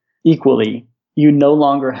group equally, you no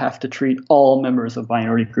longer have to treat all members of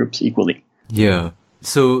minority groups equally. Yeah.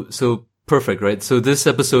 So perfect, right? So this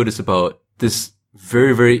episode is about this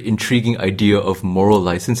very, very intriguing idea of moral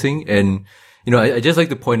licensing. And, I just like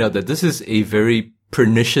to point out that this is a very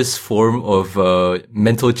pernicious form of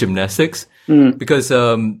mental gymnastics, because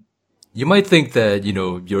you might think that,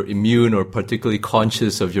 you're immune or particularly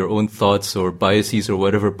conscious of your own thoughts or biases or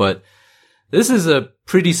whatever, but this is a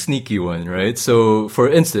pretty sneaky one, right? So, for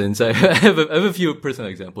instance, I have a few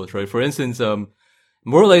personal examples, right? For instance,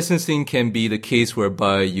 moral licensing can be the case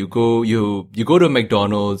whereby you go to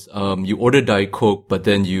McDonald's, you order Diet Coke, but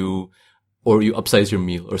then you upsize your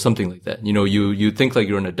meal or something like that. You think like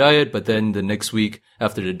you're on a diet, but then the next week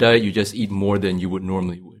after the diet, you just eat more than you would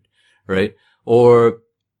normally right? Or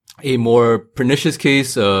a more pernicious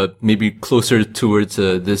case, maybe closer towards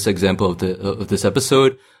this example of this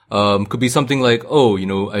episode. Could be something like,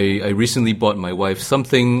 I recently bought my wife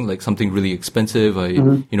something really expensive.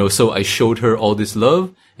 So I showed her all this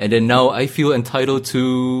love, and then now I feel entitled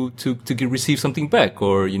to receive something back,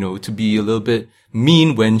 or, to be a little bit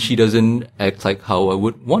mean when she doesn't act like how I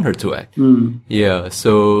would want her to act. Yeah.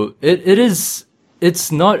 So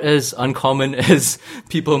it's not as uncommon as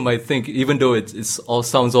people might think, even though it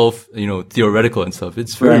sounds all, theoretical and stuff.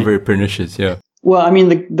 It's very, very pernicious. Yeah. Well, I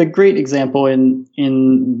mean, the great example in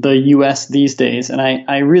the U.S. these days, and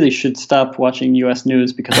I really should stop watching U.S.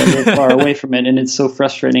 news because I live far away from it, and it's so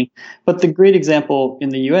frustrating. But the great example in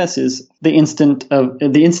the U.S. is the instance of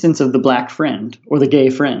the black friend or the gay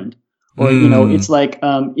friend, or it's like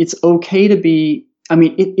it's okay to be. I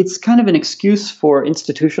mean, it's kind of an excuse for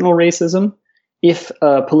institutional racism. If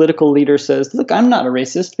a political leader says, "Look, I'm not a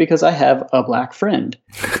racist because I have a black friend,"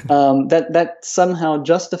 that somehow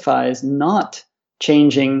justifies not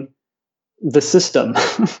changing the system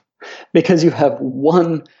because you have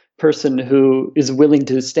one person who is willing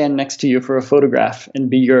to stand next to you for a photograph and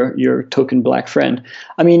be your token black friend.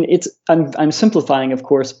 I mean, I'm simplifying, of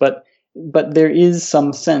course, but there is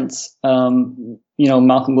some sense. Malcolm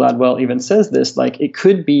Gladwell even says this. Like, it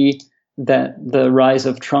could be that the rise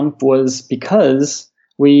of Trump was because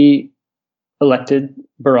we elected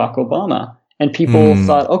Barack Obama, and people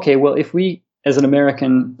thought, okay, well, if we as an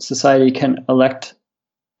American society can elect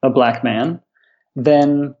a black man,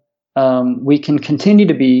 then we can continue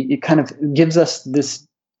to be, it kind of gives us this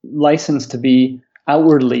license to be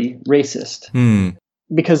outwardly racist.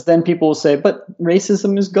 Because then people will say, but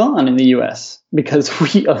racism is gone in the US because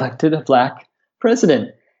we elected a black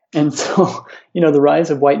president. And so, the rise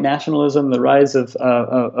of white nationalism, the rise of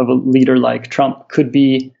a leader like Trump could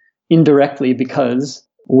be indirectly because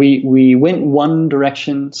we went one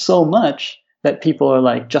direction so much that people are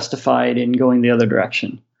like justified in going the other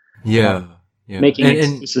direction. Yeah. Making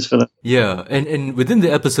excuses for them. Yeah. And within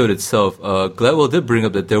the episode itself, Gladwell did bring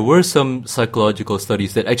up that there were some psychological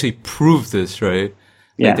studies that actually prove this, right?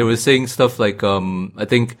 Like they were saying stuff like, I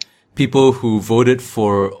think people who voted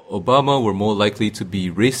for Obama were more likely to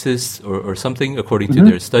be racist or something according to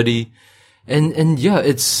their study. And yeah,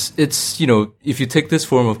 it's, if you take this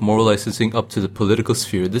form of moral licensing up to the political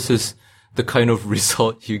sphere, this is the kind of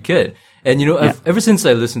result you get. And, ever since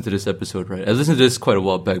I listened to this episode, right, I listened to this quite a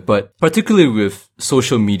while back, but particularly with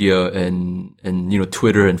social media and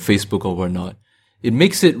Twitter and Facebook or whatnot, it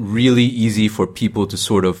makes it really easy for people to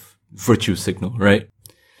sort of virtue signal, right?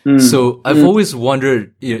 So I've always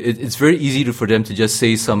wondered, it's very easy for them to just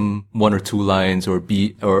say some one or two lines or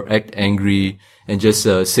act angry and just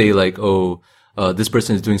say like, this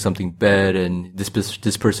person is doing something bad and this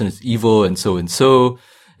person is evil and so and so.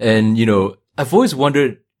 And, I've always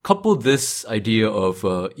wondered, couple this idea of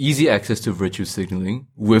easy access to virtue signaling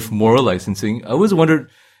with moral licensing. I always wondered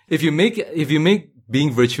if you make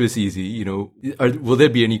being virtuous easy, will there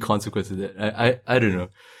be any consequence to that? I don't know.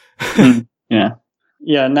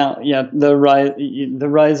 The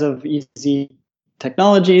rise of easy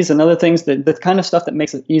technologies and other things, the kind of stuff that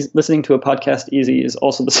makes it listening to a podcast easy is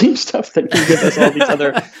also the same stuff that can give us all these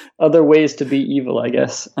other ways to be evil, I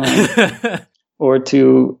guess, or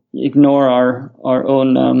to ignore our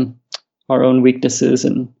own weaknesses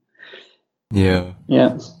and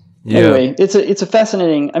Anyway, it's a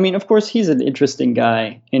fascinating. I mean, of course, he's an interesting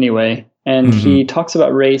guy anyway, and he talks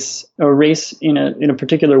about race in a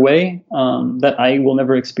particular way that I will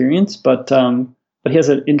never experience. But he has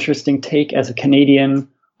an interesting take as a Canadian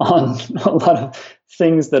on a lot of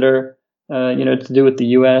things that are to do with the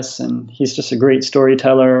U.S. And he's just a great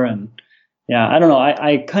storyteller. And I don't know.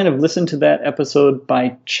 I kind of listened to that episode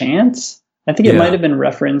by chance. I think it might have been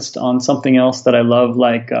referenced on something else that I love,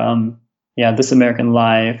 like. This American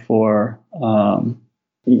Life or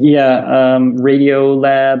Radio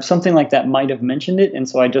Lab, something like that might have mentioned it. And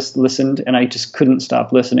so I just listened and I just couldn't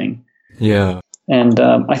stop listening. Yeah. And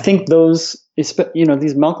I think these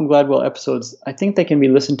Malcolm Gladwell episodes, I think they can be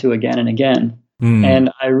listened to again and again. And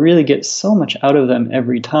I really get so much out of them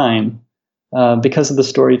every time because of the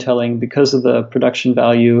storytelling, because of the production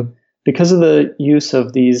value, because of the use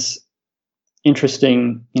of these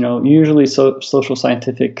interesting, usually social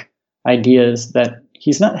scientific ideas, that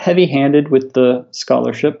he's not heavy-handed with the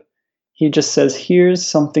scholarship. He just says, here's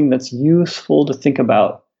something that's useful to think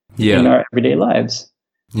about in our everyday lives.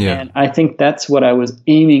 Yeah. And I think that's what I was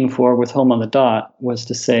aiming for with Home on the Dot, was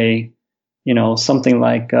to say, something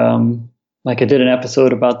like I did an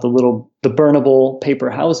episode about the burnable paper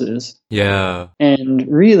houses. Yeah. And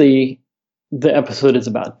really the episode is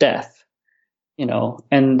about death,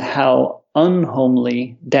 and how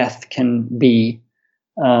unhomely death can be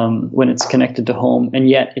when it's connected to home, and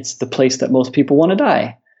yet it's the place that most people want to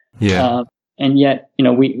die. Yeah. And yet,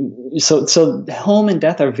 so home and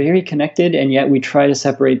death are very connected, and yet we try to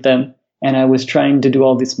separate them. And I was trying to do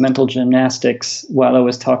all these mental gymnastics while I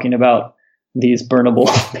was talking about these burnable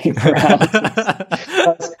paper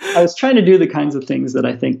houses. I was trying to do the kinds of things that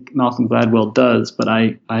I think Malcolm Gladwell does, but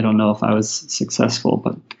I don't know if I was successful.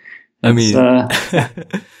 But I mean,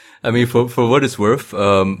 for what it's worth,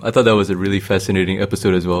 I thought that was a really fascinating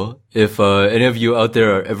episode as well. If any of you out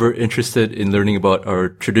there are ever interested in learning about our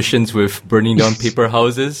traditions with burning down paper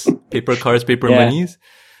houses, paper cars, paper monies,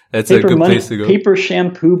 that's a good place to go. Paper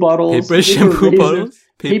shampoo bottles, paper shampoo bottles,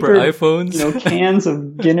 paper iPhones, cans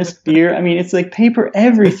of Guinness beer. I mean, it's like paper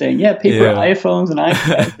everything. Yeah, paper iPhones and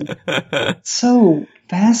iPads. It's so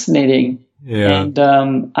fascinating. Yeah. And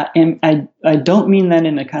I don't mean that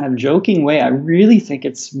in a kind of joking way. I really think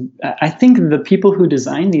I think the people who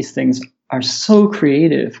design these things are so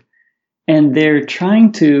creative, and they're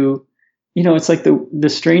trying to, it's like the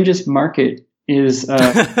strangest market is,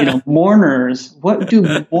 mourners. What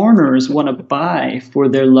do mourners want to buy for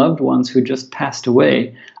their loved ones who just passed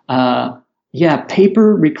away?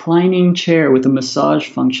 Paper reclining chair with a massage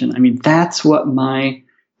function. I mean, that's what my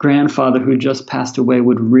grandfather who just passed away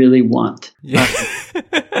would really want. Yeah.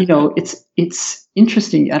 It's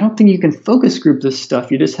interesting. I don't think you can focus group this stuff.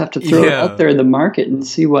 You just have to throw it out there in the market and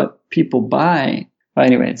see what people buy.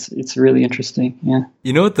 anyway, it's really interesting. Yeah.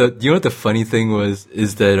 You know what the funny thing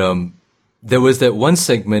is that there was that one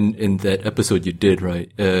segment in that episode you did,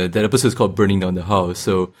 right? That episode is called Burning Down the House.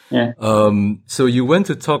 So Yeah. so you went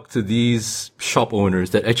to talk to these shop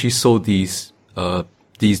owners that actually sold these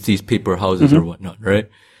paper houses or whatnot, right?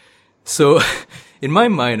 So in my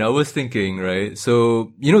mind, I was thinking, right?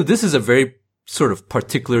 So, this is a very sort of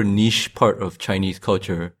particular niche part of Chinese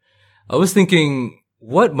culture. I was thinking,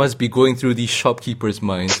 what must be going through these shopkeepers'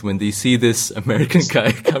 minds when they see this American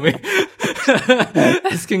guy coming,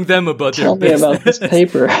 asking them about Tell their me about this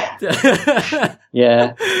paper.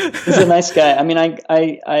 Yeah, he's a nice guy. I mean,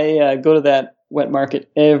 I go to that wet market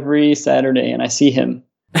every Saturday, and I see him.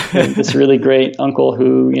 This really great uncle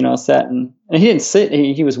who sat and he didn't sit.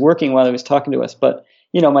 He was working while he was talking to us. But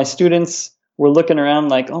my students were looking around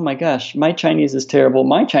like, oh my gosh, my Chinese is terrible.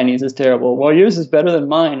 My Chinese is terrible. Well, yours is better than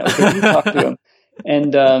mine. Okay, you talk to him.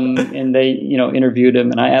 And they interviewed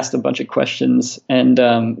him, and I asked a bunch of questions, and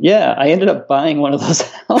I ended up buying one of those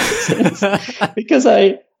houses because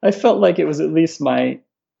I felt like it was at least my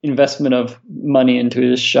investment of money into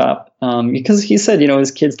his shop, because he said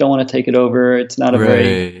his kids don't want to take it over. It's not a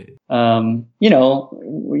very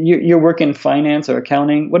you work in finance or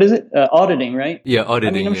accounting. What is it? Auditing, right? Yeah,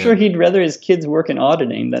 auditing. I mean, I'm sure he'd rather his kids work in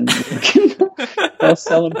auditing than work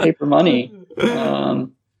selling paper money.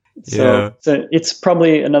 So it's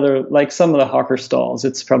probably another, like some of the hawker stalls,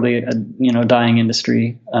 it's probably a dying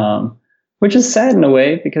industry, which is sad in a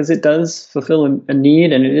way because it does fulfill a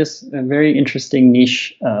need, and it is a very interesting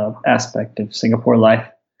niche aspect of Singapore life.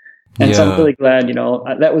 And so I'm really glad,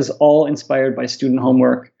 that was all inspired by student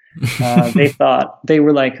homework. They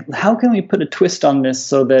were like, how can we put a twist on this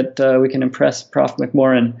so that we can impress Prof.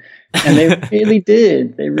 McMorran? And they really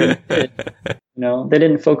did. They really did. They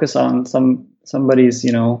didn't focus on somebody's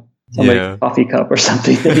coffee cup or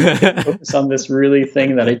something. They focus on this really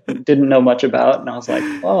thing that I didn't know much about, and I was like,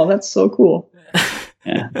 "Oh, that's so cool!"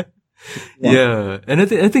 Yeah, and I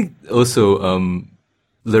think also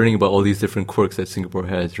learning about all these different quirks that Singapore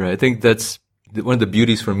has, right? I think that's one of the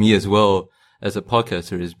beauties for me as well as a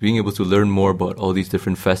podcaster is being able to learn more about all these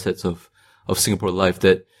different facets of Singapore life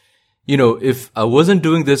that. If I wasn't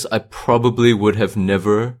doing this, I probably would have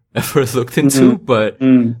never ever looked into, but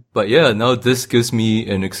yeah, now this gives me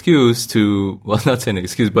an excuse to, well, not an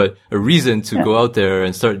excuse, but a reason to go out there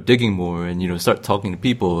and start digging more and, start talking to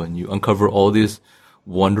people, and you uncover all these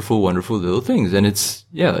wonderful, wonderful little things. And it's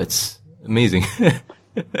amazing.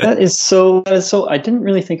 That is so, I didn't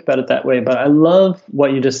really think about it that way, but I love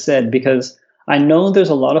what you just said, because I know there's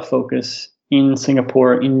a lot of focus in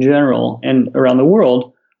Singapore in general and around the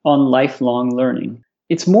world on lifelong learning.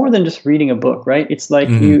 It's more than just reading a book, right? It's like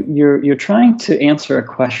you're trying to answer a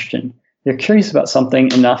question. You're curious about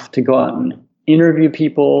something enough to go out and interview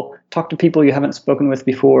people, talk to people you haven't spoken with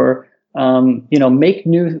before, make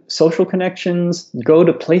new social connections, go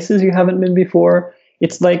to places you haven't been before.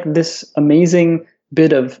 It's like this amazing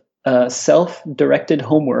bit of self-directed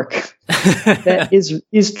homework that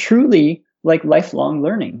is truly like lifelong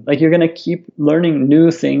learning. Like you're going to keep learning new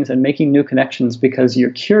things and making new connections because you're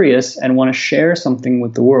curious and want to share something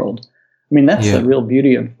with the world. I mean, that's the real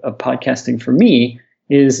beauty of podcasting for me,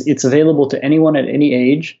 is it's available to anyone at any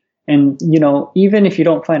age. And, even if you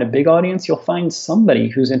don't find a big audience, you'll find somebody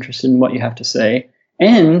who's interested in what you have to say.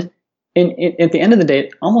 And at the end of the day,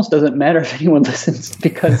 it almost doesn't matter if anyone listens,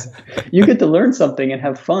 because you get to learn something and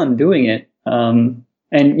have fun doing it.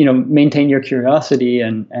 And maintain your curiosity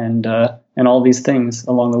and all these things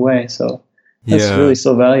along the way. So that's really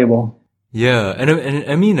so valuable. Yeah. And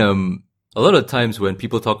I mean, a lot of times when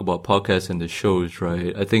people talk about podcasts and the shows,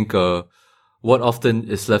 right, I think, what often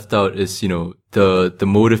is left out is, the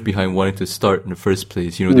motive behind wanting to start in the first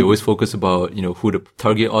place. They always focus about, who the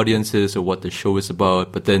target audience is or what the show is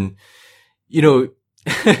about. But then, the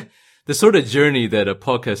sort of journey that a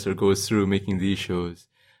podcaster goes through making these shows.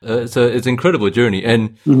 It's an incredible journey.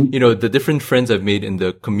 And, the different friends I've made in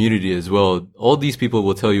the community as well, all these people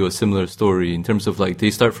will tell you a similar story in terms of like,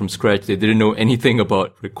 they start from scratch. They didn't know anything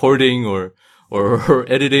about recording or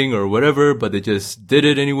editing or whatever, but they just did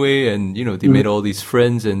it anyway. And, they made all these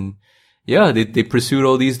friends, and they pursued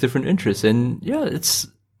all these different interests. And it's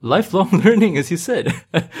lifelong learning, as you said.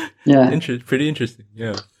 Pretty interesting.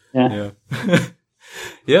 Yeah.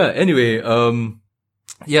 Anyway,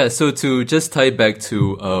 so to just tie back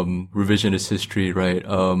to revisionist history, right?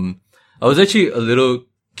 I was actually a little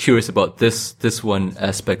curious about this one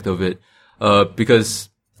aspect of it, because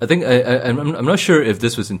I think I'm not sure if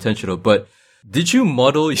this was intentional, but did you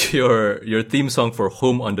model your theme song for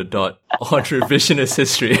Home on the Dot on revisionist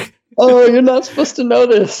history? Oh, you're not supposed to know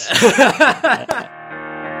this.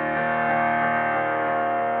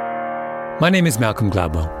 My name is Malcolm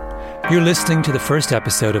Gladwell. You're listening to the first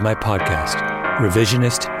episode of my podcast,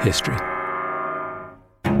 Revisionist History.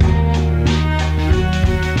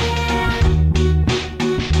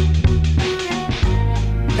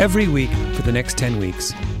 Every week for the next 10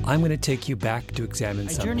 weeks, I'm going to take you back to examine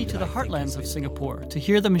I something. journey to the heartlands of Singapore to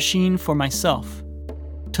hear the machine for myself,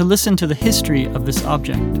 to listen to the history of this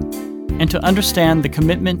object, and to understand the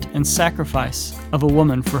commitment and sacrifice of a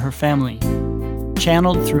woman for her family,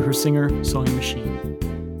 channeled through her Singer sewing machine.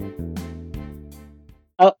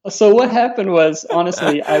 So what happened was,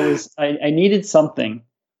 honestly, I needed something,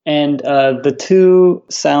 and the two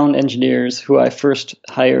sound engineers who I first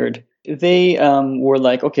hired, they were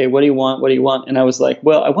like, "Okay, what do you want? What do you want?" And I was like,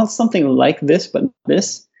 "Well, I want something like this, but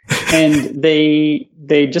this." And they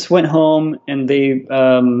just went home, and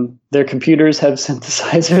their computers have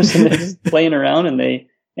synthesizers, and they're just playing around, and they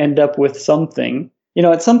end up with something. You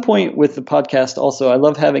know, at some point with the podcast, also, I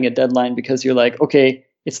love having a deadline because you're like, okay,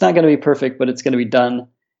 it's not going to be perfect, but it's going to be done,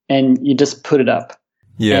 and you just put it up.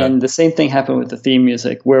 Yeah. And the same thing happened with the theme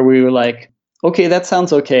music, where we were like, okay, that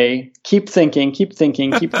sounds okay. Keep thinking.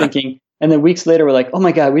 And then weeks later, we're like, oh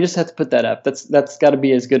my God, we just have to put that up. That's got to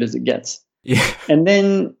be as good as it gets. Yeah. And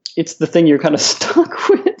then it's the thing you're kind of stuck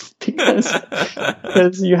with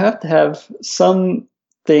because you have to have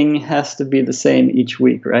something has to be the same each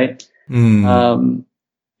week, right? Mm.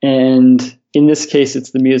 And in this case,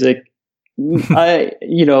 it's the music. I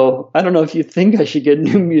don't know if you think I should get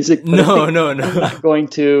new music. But No. I'm not going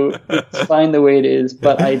to. It's fine the way it is.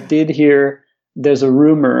 But I did hear there's a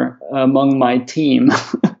rumor among my team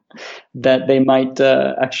that they might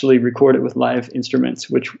actually record it with live instruments,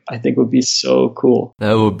 which I think would be so cool.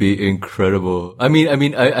 That would be incredible. I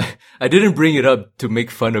didn't bring it up to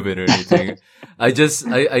make fun of it or anything.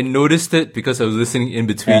 I noticed it because I was listening in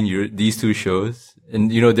between these two shows.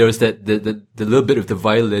 And, you know, there was the little bit of the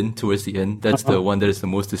violin towards the end. That's the one that is the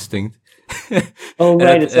most distinct. Oh,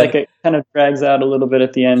 right. It's like it kind of drags out a little bit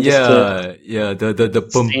at the end. The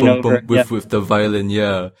bum with the violin.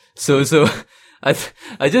 Yeah. So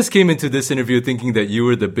I just came into this interview thinking that you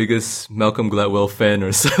were the biggest Malcolm Gladwell fan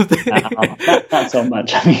or something. Not so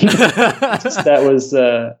much. I mean,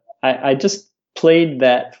 I just played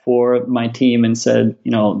that for my team and said,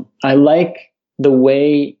 you know, I like the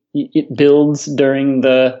way it builds during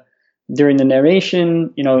the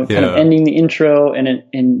narration, you know, kind of ending the intro,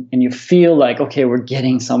 and you feel like, okay, we're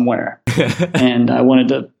getting somewhere. And I wanted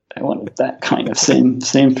that kind of same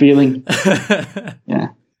feeling. Yeah.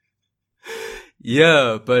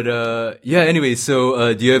 Yeah, but anyway,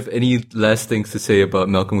 so do you have any last things to say about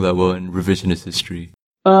Malcolm Gladwell and revisionist history?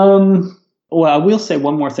 Well, I will say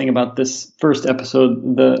one more thing about this first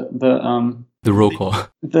episode, the roll call.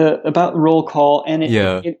 About roll call, and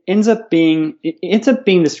it ends up being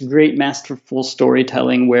this great masterful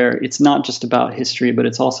storytelling where it's not just about history, but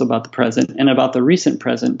it's also about the present and about the recent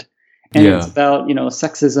present. And it's about, you know,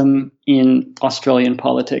 sexism in Australian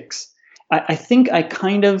politics. I think I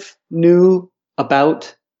kind of knew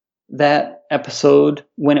about that episode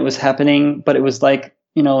when it was happening, but it was like,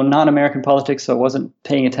 you know, not American politics, so I wasn't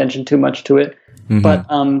paying attention too much to it. Mm-hmm.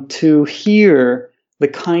 But to hear the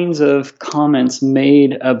kinds of comments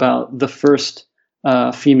made about the first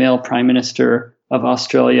female prime minister of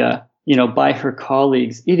Australia, you know, by her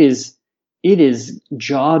colleagues, it is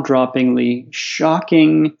jaw-droppingly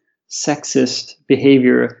shocking, sexist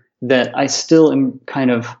behavior that I still am kind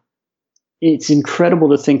of. It's incredible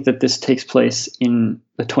to think that this takes place in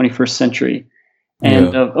the 21st century.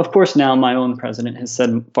 And of course, now my own president has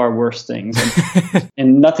said far worse things,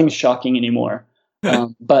 and nothing's shocking anymore.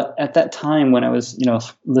 But at that time, when I was, you know,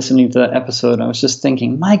 listening to that episode, I was just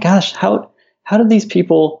thinking, my gosh, how do these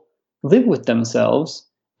people live with themselves?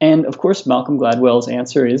 And of course, Malcolm Gladwell's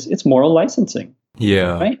answer is it's moral licensing.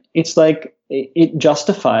 Yeah. Right? It's like it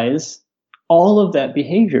justifies all of that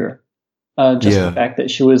behavior. The fact that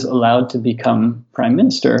she was allowed to become prime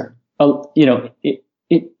minister. You know,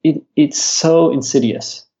 it's so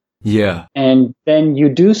insidious. Yeah. And then you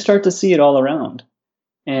do start to see it all around.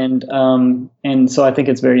 And so I think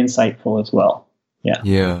it's very insightful as well. Yeah.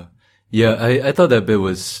 Yeah. Yeah. I thought that bit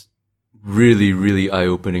was really, really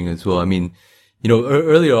eye-opening as well. I mean, you know,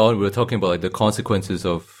 earlier on we were talking about like the consequences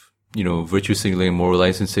of, you know, virtue signaling and moral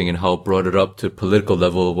licensing and how it brought it up to political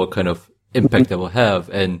level, what kind of impact that will have.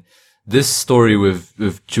 And this story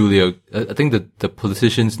with Julia, I think the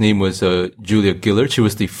politician's name was Julia Gillard. She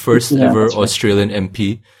was the first ever Australian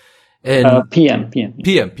MP. And PM.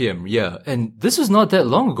 Yeah. And this was not that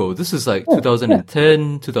long ago. This is like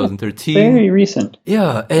 2010, 2013. Very recent.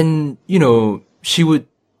 Yeah. And, you know, she would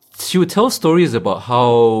tell stories about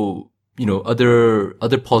how,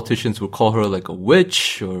 other politicians would call her like a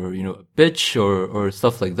witch or, a bitch or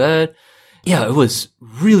stuff like that. Yeah, it was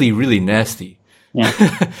really, really nasty.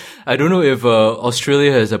 Yeah. I don't know if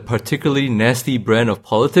Australia has a particularly nasty brand of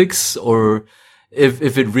politics or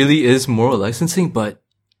if it really is moral licensing, but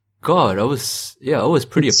God, I was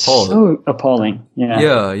pretty appalled. So appalling.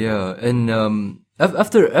 Yeah. Yeah. And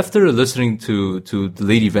after listening to The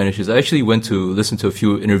Lady Vanishes, I actually went to listen to a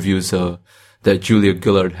few interviews that Julia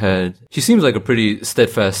Gillard had. She seems like a pretty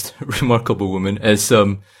steadfast, remarkable woman, as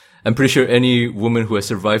I'm pretty sure any woman who has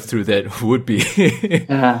survived through that would be.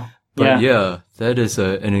 But yeah, that is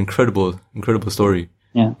an incredible story.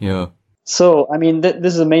 Yeah. So, I mean,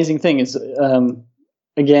 this is an amazing thing. Is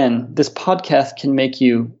again, this podcast can make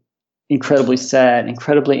you incredibly sad,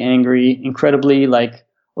 incredibly angry, incredibly like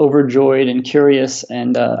overjoyed and curious.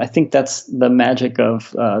 And I think that's the magic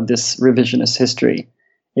of this revisionist history.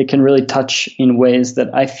 It can really touch in ways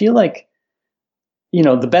that I feel like,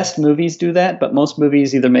 the best movies do that, but most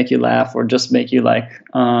movies either make you laugh or just make you like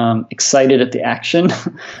excited at the action.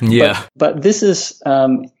 Yeah. But this is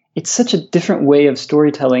it's such a different way of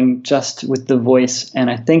storytelling just with the voice, and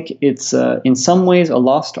I think it's in some ways a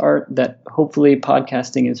lost art that hopefully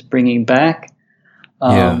podcasting is bringing back.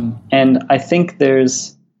 And I think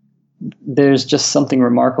there's just something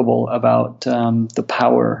remarkable about the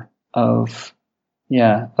power of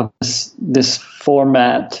this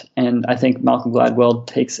format, and I think Malcolm Gladwell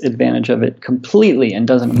takes advantage of it completely and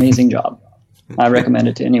does an amazing job. I recommend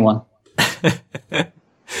it to anyone.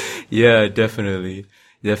 Yeah, definitely.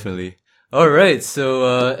 All right,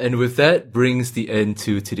 so and with that brings the end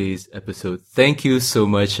to today's episode. Thank you so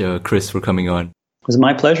much, Chris, for coming on. It was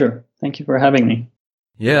my pleasure. Thank you for having me.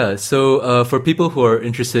 Yeah, so for people who are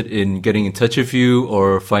interested in getting in touch with you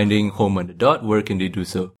or finding Home on the Dot, where can they do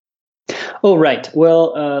so? Oh, right.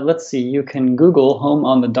 Well, let's see. You can Google Home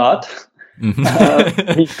on the Dot.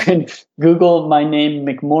 Mm-hmm. You can Google my name,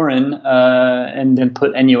 McMorran, and then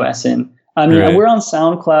put NUS in. I mean, Right. We're on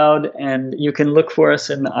SoundCloud, and you can look for us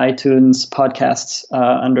in the iTunes podcasts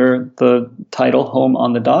under the title Home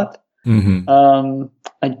on the Dot. Mm-hmm.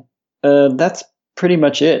 That's pretty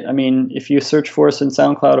much it. I mean, if you search for us in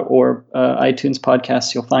SoundCloud or iTunes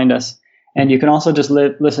podcasts, you'll find us. And you can also just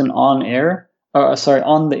listen on air.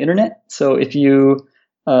 On the internet. So if you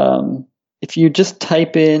just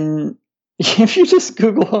type in, if you just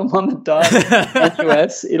Google Home on the Dot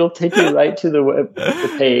NUS, it'll take you right to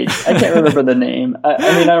the page. I can't remember the name.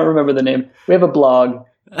 I don't remember the name. We have a blog.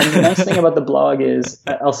 And the nice thing about the blog is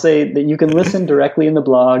I'll say that you can listen directly in the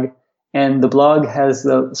blog, and the blog has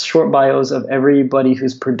the short bios of everybody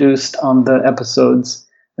who's produced on the episodes.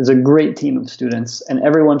 There's a great team of students, and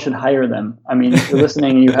everyone should hire them. I mean, if you're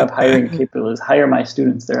listening and you have hiring capabilities, hire my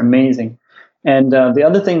students. They're amazing. And the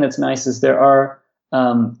other thing that's nice is there are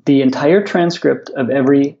the entire transcript of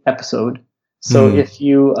every episode. So if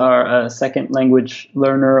you are a second language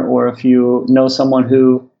learner, or if you know someone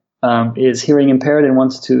who is hearing impaired and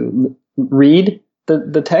wants to read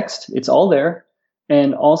the text, it's all there.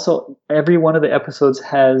 And also, every one of the episodes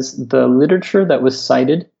has the literature that was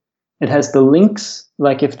cited. It has the links.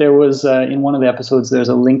 Like if there was in one of the episodes, there's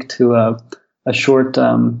a link to a short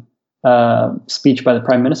speech by the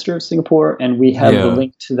Prime Minister of Singapore, and we have the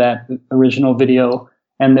link to that original video.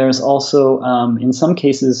 And there's also, in some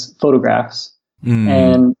cases, photographs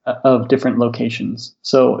and of different locations.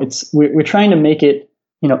 So we're trying to make it,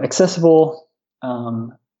 accessible,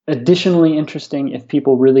 additionally interesting if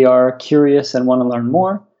people really are curious and want to learn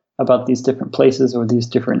more about these different places or these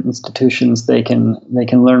different institutions. They can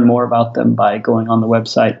learn more about them by going on the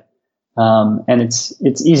website, and it's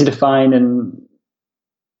easy to find. And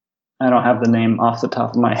I don't have the name off the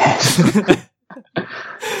top of my head.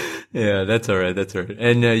 Yeah, that's all right.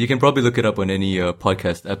 And you can probably look it up on any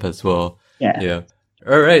podcast app as well. Yeah.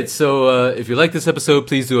 All right. So if you like this episode,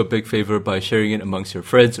 please do a big favor by sharing it amongst your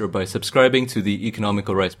friends or by subscribing to the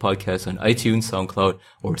Economical Rice podcast on iTunes, SoundCloud,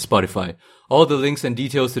 or Spotify. All the links and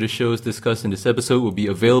details to the shows discussed in this episode will be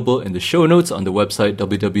available in the show notes on the website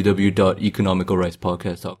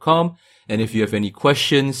www.economicalricepodcast.com. And if you have any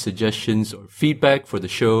questions, suggestions, or feedback for the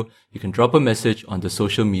show, you can drop a message on the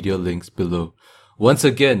social media links below. Once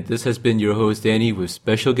again, this has been your host Danny with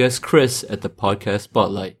special guest Chris at the Podcast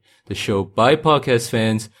Spotlight, the show by podcast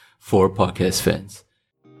fans for podcast fans.